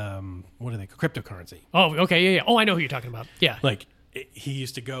 Cryptocurrency. Oh, okay, yeah. Oh, I know who you're talking about. Yeah, like he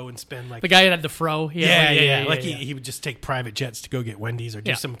used to go and spend like the guy that had the fro. Yeah. He would just take private jets to go get Wendy's or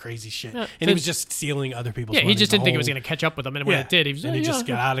do some crazy shit, and he was just stealing other people's. Yeah, money he just didn't think it was going to catch up with him, and when it did, he just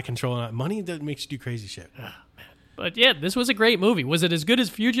got out of control. Money that makes you do crazy shit. But yeah, this was a great movie. Was it as good as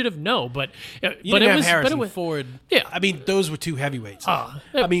Fugitive? No, but it was Harrison Ford. Yeah, I mean those were two heavyweights. I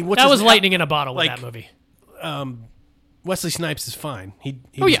mean, that was lightning in a bottle with that movie. Wesley Snipes is fine. He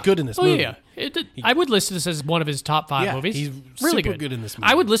was good in this movie. Yeah. I would list this as one of his top 5 movies. He's really super good in this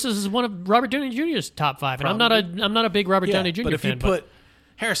movie. I would list this as one of Robert Downey Jr.'s top 5, and I'm not a big Robert Downey Jr. But if fan. you put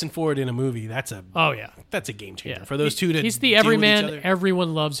Harrison Ford in a movie, that's a game changer for those two to. He's the everyman.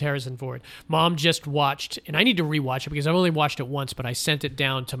 Everyone loves Harrison Ford. Mom just watched, and I need to rewatch it because I've only watched it once, but I sent it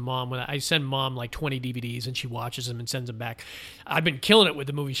down to Mom. When I send Mom like 20 DVDs, and she watches them and sends them back. I've been killing it with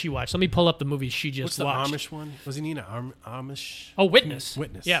the movie she watched. Let me pull up the movie she just watched. What's the Amish one? Was he in an Amish? Oh, Witness.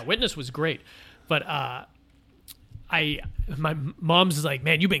 Witness. Yeah, Witness was great, but my mom's like,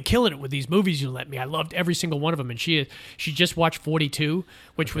 man, you've been killing it with these movies you let me. I loved every single one of them, and she just watched 42,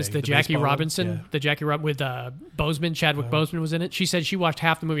 which was the Jackie Robinson, with Boseman. Chadwick Boseman was in it. She said she watched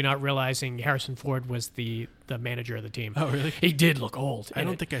half the movie not realizing Harrison Ford was the manager of the team. Oh, really? He did look old. I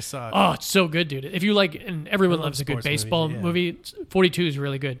don't think I saw it. Oh, it's so good, dude. If you like, and everyone loves a good baseball movie. 42 is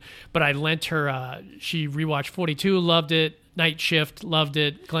really good. But I lent her. She rewatched 42, loved it. Night Shift, loved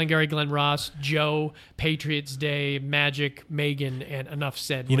it. Glengarry Glen Ross, Joe, Patriots Day, Magic, Megan, and Enough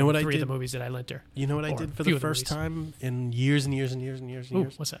Said. You know what I did? 3 of the movies that I lent her. You know what I did for the first time in years and years and years and years and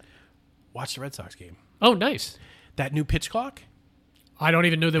years? What's that? Watch the Red Sox game. Oh, nice. That new pitch clock? I don't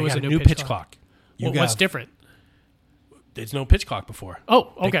even know there was a new pitch clock. What's different? There's no pitch clock before.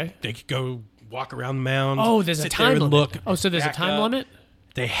 Oh, okay. They could go walk around the mound. Oh, there's a time limit. Look, so there's a time limit?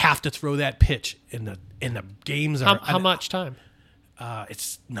 They have to throw that pitch in the games. How much time?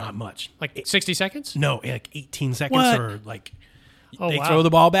 It's not much. Like 60 seconds? No, like 18 seconds What? or like Oh, they wow. throw the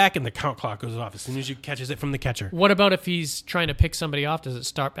ball back and the count clock goes off as soon as you catches it from the catcher. What about if he's trying to pick somebody off? Does it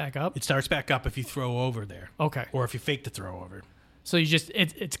start back up? It starts back up if you throw over there. Okay. Or if you fake the throw over. So you just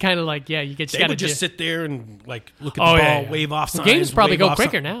it's kind of like you get. They would just sit there and like look at the ball, yeah. wave off The signs. games probably wave go off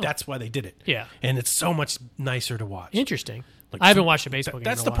quicker signs. now. That's why they did it. Yeah. And it's so much nicer to watch. Interesting. Like, I haven't watched a baseball game.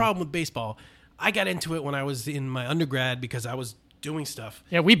 That's in a the while. problem with baseball. I got into it when I was in my undergrad because I was doing stuff.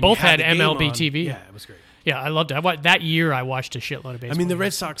 Yeah, we And both you had the game MLB on. TV. Yeah, it was great. Yeah, I loved it. That year, I watched a shitload of baseball. I mean, the Red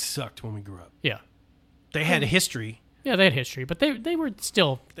games. Sox sucked when we grew up. Yeah, They had a history. yeah, they had history, but they were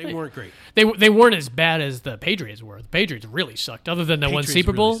still They weren't great. They weren't as bad as the Patriots were. The Patriots really sucked. Other than that one Patriots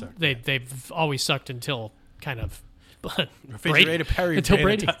Super really Bowl, sucked, they've always sucked until kind of Refrigerator Perry until ran,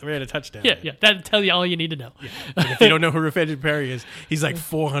 Brady. ran a touchdown. Yeah, that'll tell you all you need to know. And if you don't know who Refrigerator Perry is, he's like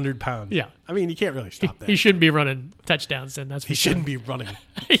 400 pounds. Yeah. I mean, you can't really stop that. He shouldn't be running touchdowns, then that's for He sure. shouldn't be running.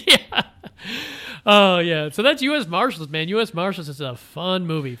 Yeah. Oh yeah. So that's U.S. Marshals, man. U.S. Marshals is a fun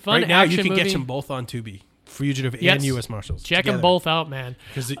movie. Fun Right now, you action can movie. get them both on Tubi. Fugitive Yes. and U.S. Marshals. Check them both out, man.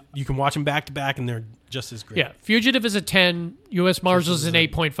 Because you can watch them back to back, and they're just as great. Yeah. Fugitive is a 10. U.S. Marshals is an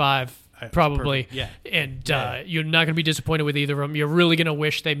 8.5. Probably. perfect. Yeah. And Yeah. you're not going to be disappointed with either of them. You're really going to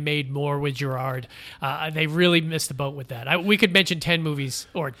wish they made more with Gerard. They really missed the boat with that. We could mention 10 movies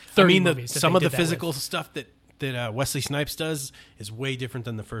or 30 I mean, movies. that some they of the did that with. physical stuff that Wesley Snipes does is way different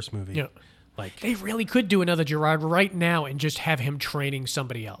than the first movie. Yeah. Like, They really could do another Gerard right now and just have him training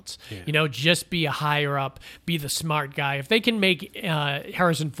somebody else. Yeah. You know, just be a higher up, be the smart guy. If they can make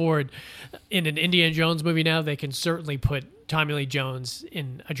Harrison Ford in an Indiana Jones movie now, they can certainly put Tommy Lee Jones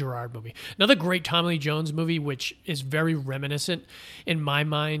in a Gerard movie. Another great Tommy Lee Jones movie, which is very reminiscent in my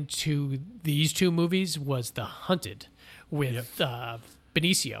mind to these two movies, was The Hunted with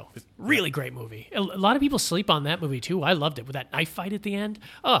Benicio. Really great movie. A lot of people sleep on that movie too. I loved it with that knife fight at the end.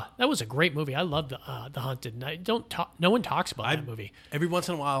 Oh, that was a great movie. I loved The Hunted. And no one talks about that movie. every once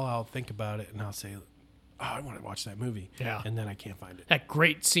in a while, I'll think about it and I'll say, "Oh, I want to watch that movie." Yeah. And then I can't find it. That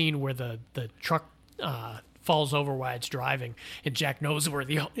great scene where the truck falls over while it's driving, and Jack knows where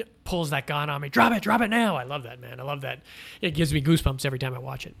pulls that gun on me. Drop it now. I love that, man. I love that. It gives me goosebumps every time I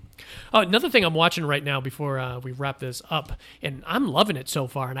watch it. Another thing I'm watching right now before we wrap this up, and I'm loving it so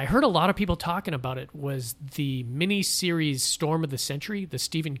far, and I heard a lot of people talking about it, was the mini-series Storm of the Century, the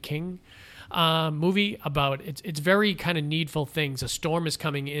Stephen King movie about it's very kind of needful things. A storm is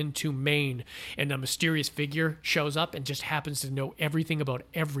coming into Maine, and a mysterious figure shows up and just happens to know everything about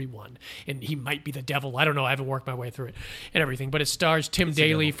everyone, and he might be the devil. I don't know. I haven't worked my way through it and everything, but it stars Tim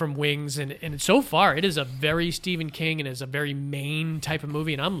Daly from Wings, and so far it is a very Stephen King and is a very Maine type of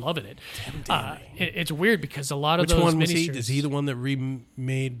movie, and I'm loving it. It's weird because a lot of Which those one was he? miniseries- Is he the one that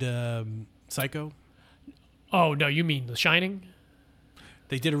remade Psycho? Oh no, you mean The Shining?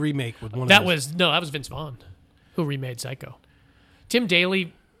 They did a remake with one That of those. was Vince Vaughn who remade Psycho. Tim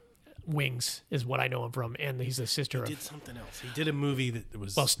Daly, Wings is what I know him from, and he's the sister He of. did something else. He did a movie that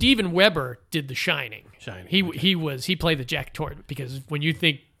was... Well, Steven Weber did The Shining. Shining, He played the Jack Torrance, because when you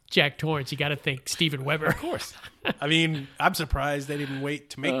think Jack Torrance, you got to think Steven Weber. Of course. I mean, I'm surprised they didn't wait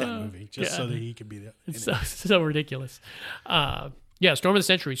to make that movie just so that he could be there. It's so ridiculous. Yeah, Storm of the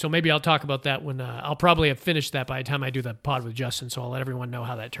Century. So maybe I'll talk about that when I'll probably have finished that by the time I do the pod with Justin. So I'll let everyone know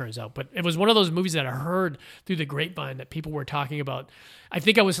how that turns out. But it was one of those movies that I heard through the grapevine that people were talking about. I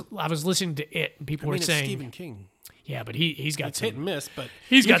think I was listening to it, and people were it's saying, Stephen King. "Yeah, but he's got It's some hit and miss, but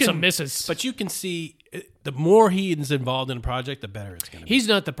He's you got some misses. But you can see the more he is involved in a project, the better it's going to be. He's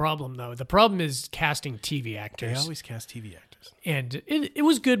not the problem, though. The problem is casting TV They actors. always cast TV actors. And it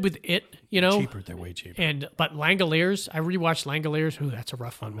was good with it, you know. Cheaper, they're way cheaper. But Langoliers, I rewatched Langoliers. Ooh, that's a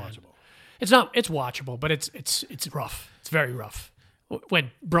rough one, man. Unwatchable. It's watchable, but it's rough. It's very rough.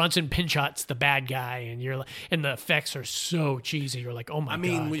 When Bronson Pinchot's the bad guy, and the effects are so cheesy, you're like, oh my god. I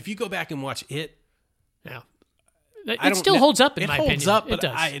mean, if you go back and watch it, yeah, I it don't still kn- holds up in it my holds opinion. up, It but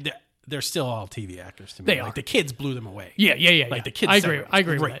does. they're still all TV actors to me. They like are. the kids blew them away. Yeah. Like the kids. I agree. I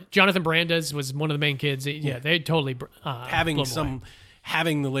agree with Great. that. Jonathan Brandis was one of the main kids. Yeah, they totally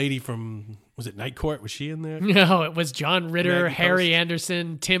Having the lady from, was it Night Court? Was she in there? No, it was John Ritter, Maggie Harry Post.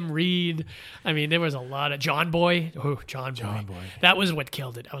 Anderson, Tim Reed. I mean, there was a lot of John Boy. Oh, John Boy. That was what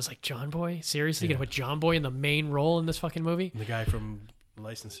killed it. I was like, John Boy? Seriously? Gonna put John Boy in the main role in this fucking movie? The guy from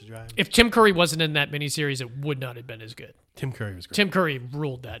License to Drive. If Tim Curry wasn't in that miniseries, it would not have been as good. Tim Curry was great. Tim Curry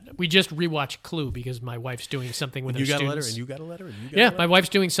ruled that. We just rewatched Clue because my wife's doing something with You her got a letter, students. and you got a letter, and you got a Yeah, letter. my wife's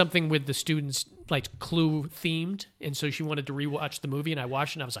doing something with the students, like Clue themed, and so she wanted to rewatch the movie, and I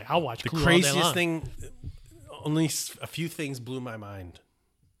watched it, and I was like, I'll watch The Clue all day long. craziest thing, only a few things blew my mind.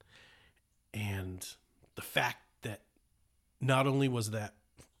 And the fact that not only was that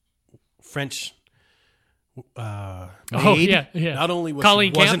French maid, yeah. not only was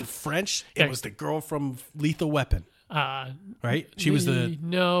Colleen she wasn't Camp? French, Yeah. it was the girl from Lethal Weapon. Right? She was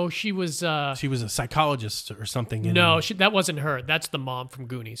she was a psychologist or something. that wasn't her. That's the mom from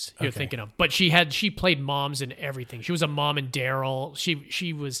Goonies you're thinking of. But she played moms in everything. She was a mom in Daryl.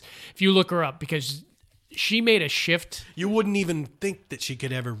 She was, if you look her up, because she made a shift. You wouldn't even think that she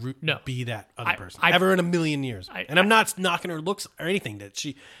could ever be that other person. Ever in a million years. And I'm not knocking her looks or anything. That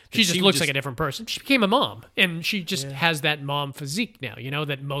she just looks like a different person. She became a mom. And she just has that mom physique now,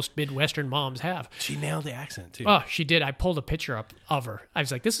 that most Midwestern moms have. She nailed the accent, too. Oh, she did. I pulled a picture up of her. I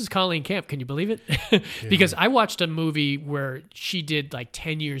was like, this is Colleen Camp. Can you believe it? Because I watched a movie where she did like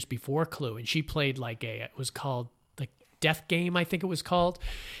 10 years before Clue. And she played it was called Death Game, I think it was called,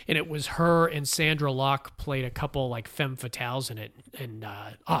 and it was her and Sandra Locke played a couple like femme fatales in it, and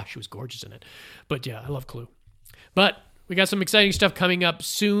she was gorgeous in it. But yeah, I love Clue. But we got some exciting stuff coming up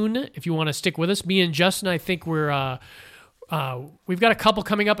soon. If you want to stick with us, me and Justin, I think we've got a couple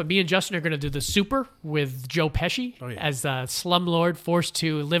coming up, and me and Justin are going to do the Super with Joe Pesci as a slumlord forced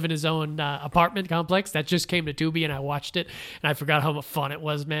to live in his own apartment complex. That just came to Tubi, and I watched it, and I forgot how much fun it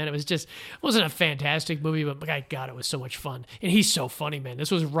was, man. It wasn't a fantastic movie, but my God, it was so much fun. And he's so funny, man.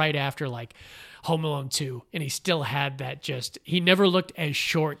 This was right after like Home Alone 2, and he still had that he never looked as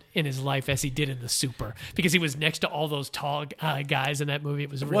short in his life as he did in the Super, because he was next to all those tall guys in that movie.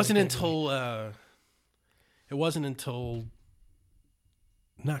 It wasn't until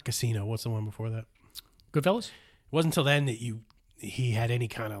not Casino. What's the one before that? Goodfellas? It wasn't until then that he had any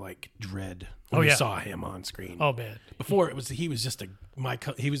kind of like dread when you saw him on screen. Oh man! Before he was just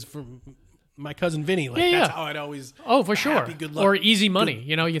he was from my cousin Vinny. Like that's how I'd always. Oh, for sure. Happy, good luck, or Easy Money.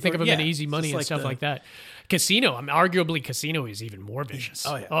 You think of him in Easy Money and like stuff like that. Casino. Arguably Casino is even more vicious.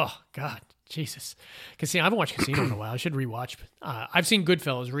 Oh yeah. Oh God. Jesus. Casino. I haven't watched Casino in a while. I should rewatch. I've seen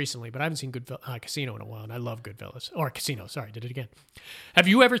Goodfellas recently, but I haven't seen Casino in a while, and I love Goodfellas. Or Casino, sorry, did it again. Did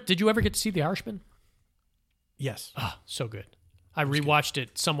you ever get to see The Irishman? Yes. Oh, so good. I rewatched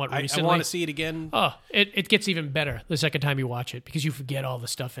it somewhat recently. I want to see it again. Oh, it gets even better the second time you watch it, because you forget all the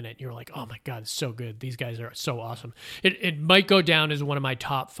stuff in it. You're like, oh my God, it's so good. These guys are so awesome. It might go down as one of my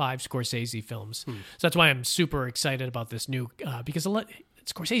top 5 Scorsese films. So that's why I'm super excited about this new, because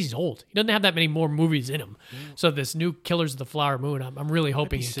Scorsese's old. He doesn't have that many more movies in him. So this new Killers of the Flower Moon, I'm really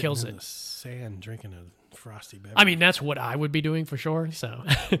hoping he kills it. The sand drinking a frosty beverage. I mean, that's what I would be doing for sure. So,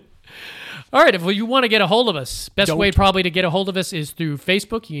 all right. If you want to get a hold of us, best way probably to get a hold of us is through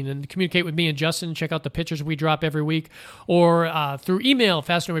Facebook. You can communicate with me and Justin, check out the pictures we drop every week, or through email,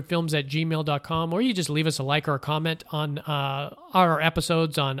 fastandwordfilms@gmail.com, or you just leave us a like or a comment on our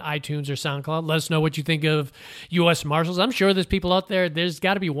episodes on iTunes or SoundCloud. Let us know what you think of U.S. Marshals. I'm sure there's people out there. There's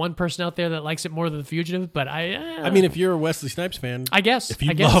got to be one person out there that likes it more than The Fugitive, but I mean, if you're a Wesley Snipes fan, I guess. If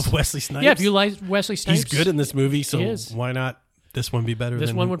you love Wesley Snipes. Yeah, if you like Wesley Snipes. He's good in this movie, so why not this one be better?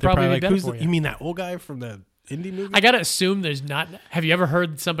 This one would probably be better for you. You mean that old guy from the indie movie? I got to assume there's not. Have you ever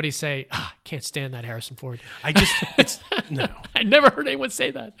heard somebody say, can't stand that Harrison Ford? No. I never heard anyone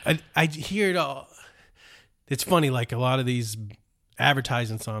say that. I hear it all. It's funny, like a lot of these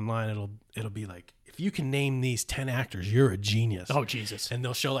advertisements online, it'll be like, if you can name these 10 actors, you're a genius. Oh, Jesus. And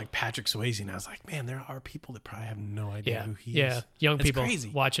they'll show like Patrick Swayze, and I was like, man, there are people that probably have no idea who he is. Yeah, young It's people crazy.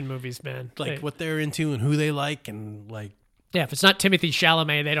 watching movies, man. Like what they're into and who they like, and like. Yeah, if it's not Timothy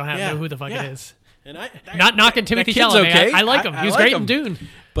Chalamet, they don't have know who the fuck it is. And not knocking Timothy Chalamet. Okay. I like him. He was great in Dune.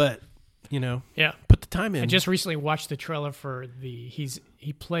 But, yeah, put the time in. I just recently watched the trailer for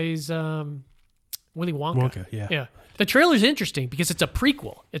he plays Willy Wonka. Yeah. The trailer's interesting because it's a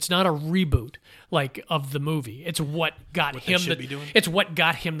prequel. It's not a reboot of the movie. It's what got him it's what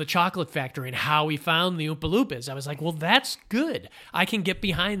got him the chocolate factory and how he found the Oompa Loompas. I was like, well, that's good. I can get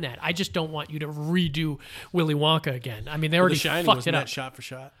behind that. I just don't want you to redo Willy Wonka again. I mean, they already fucked it up. Shot for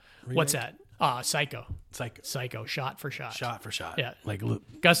shot. Remake? What's that? Psycho, shot for shot. Shot for shot. Yeah. Like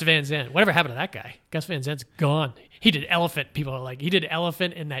Gus Van Sant. Whatever happened to that guy? Gus Van Sant's gone. He did Elephant. People are like, he did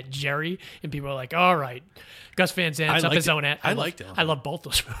Elephant in that Jerry. And people are like, all right, Gus Van Sant's up his own ass. I liked Elephant. I love both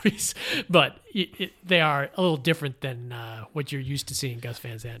those movies. But they are a little different than what you're used to seeing Gus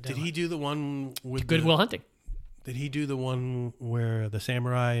Van Sant. Did he do the one with Good Will Hunting? Did he do the one where the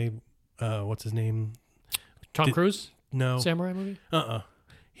samurai, what's his name? Tom Cruise? No. Samurai movie?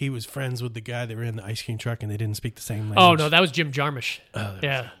 he was friends with the guy that ran the ice cream truck and they didn't speak the same language. Oh, no, that was Jim Jarmusch.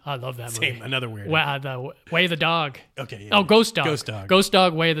 Yeah, I love that movie. Another weird. The Way of the Dog. Okay. Yeah, Oh, Ghost Dog. Ghost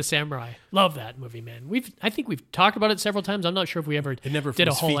Dog. Way of the Samurai. Love that movie, man. I think we've talked about it several times. I'm not sure if we ever did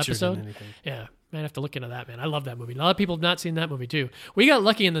a whole episode. Yeah, might have to look into that, man. I love that movie. A lot of people have not seen that movie too. We got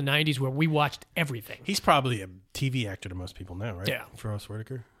lucky in the '90s where we watched everything. He's probably a TV actor to most people now, right? Yeah. Forrest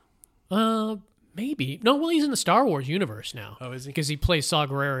Whitaker. Maybe. No, well, he's in the Star Wars universe now. Oh, is he? Because he plays Saw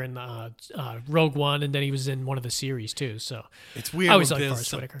Gerrera in Rogue One, and then he was in one of the series, too. So it's weird. I always like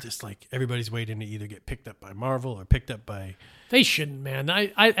Forrest Whitaker. Just like everybody's waiting to either get picked up by Marvel or picked up by... They shouldn't, man.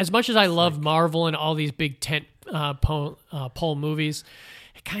 I as much as I love Marvel and all these big tent pole movies,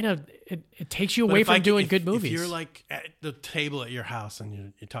 it kind of it takes you away from doing good movies. If you're like at the table at your house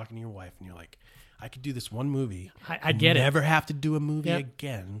and you're talking to your wife and you're like, I could do this one movie. I get it. Never have to do a movie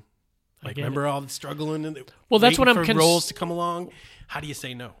again. Like, remember all the struggling and that's what I'm roles to come along. How do you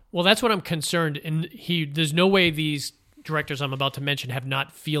say no? Well, that's what I'm concerned. And there's no way these directors I'm about to mention have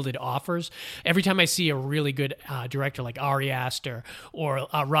not fielded offers. Every time I see a really good director like Ari Aster or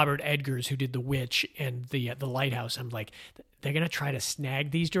Robert Eggers, who did The Witch and the Lighthouse, I'm like, they're gonna try to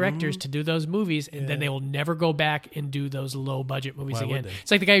snag these directors to do those movies, and then they will never go back and do those low budget movies again. It's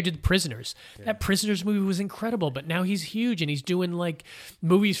like the guy who did Prisoners. Yeah. That Prisoners movie was incredible, but now he's huge and he's doing like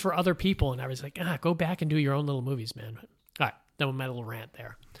movies for other people. And I was like, go back and do your own little movies, man. All right, that was my little rant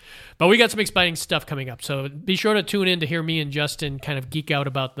there. But we got some exciting stuff coming up, so be sure to tune in to hear me and Justin kind of geek out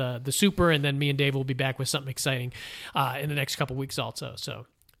about the Super, and then me and Dave will be back with something exciting in the next couple weeks also. So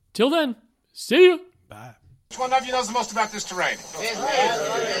till then, see you. Bye. Which one of you knows the most about this terrain?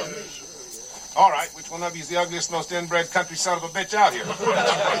 All right, which one of you is the ugliest, most inbred country son of a bitch out here?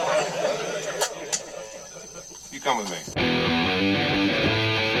 You come with me.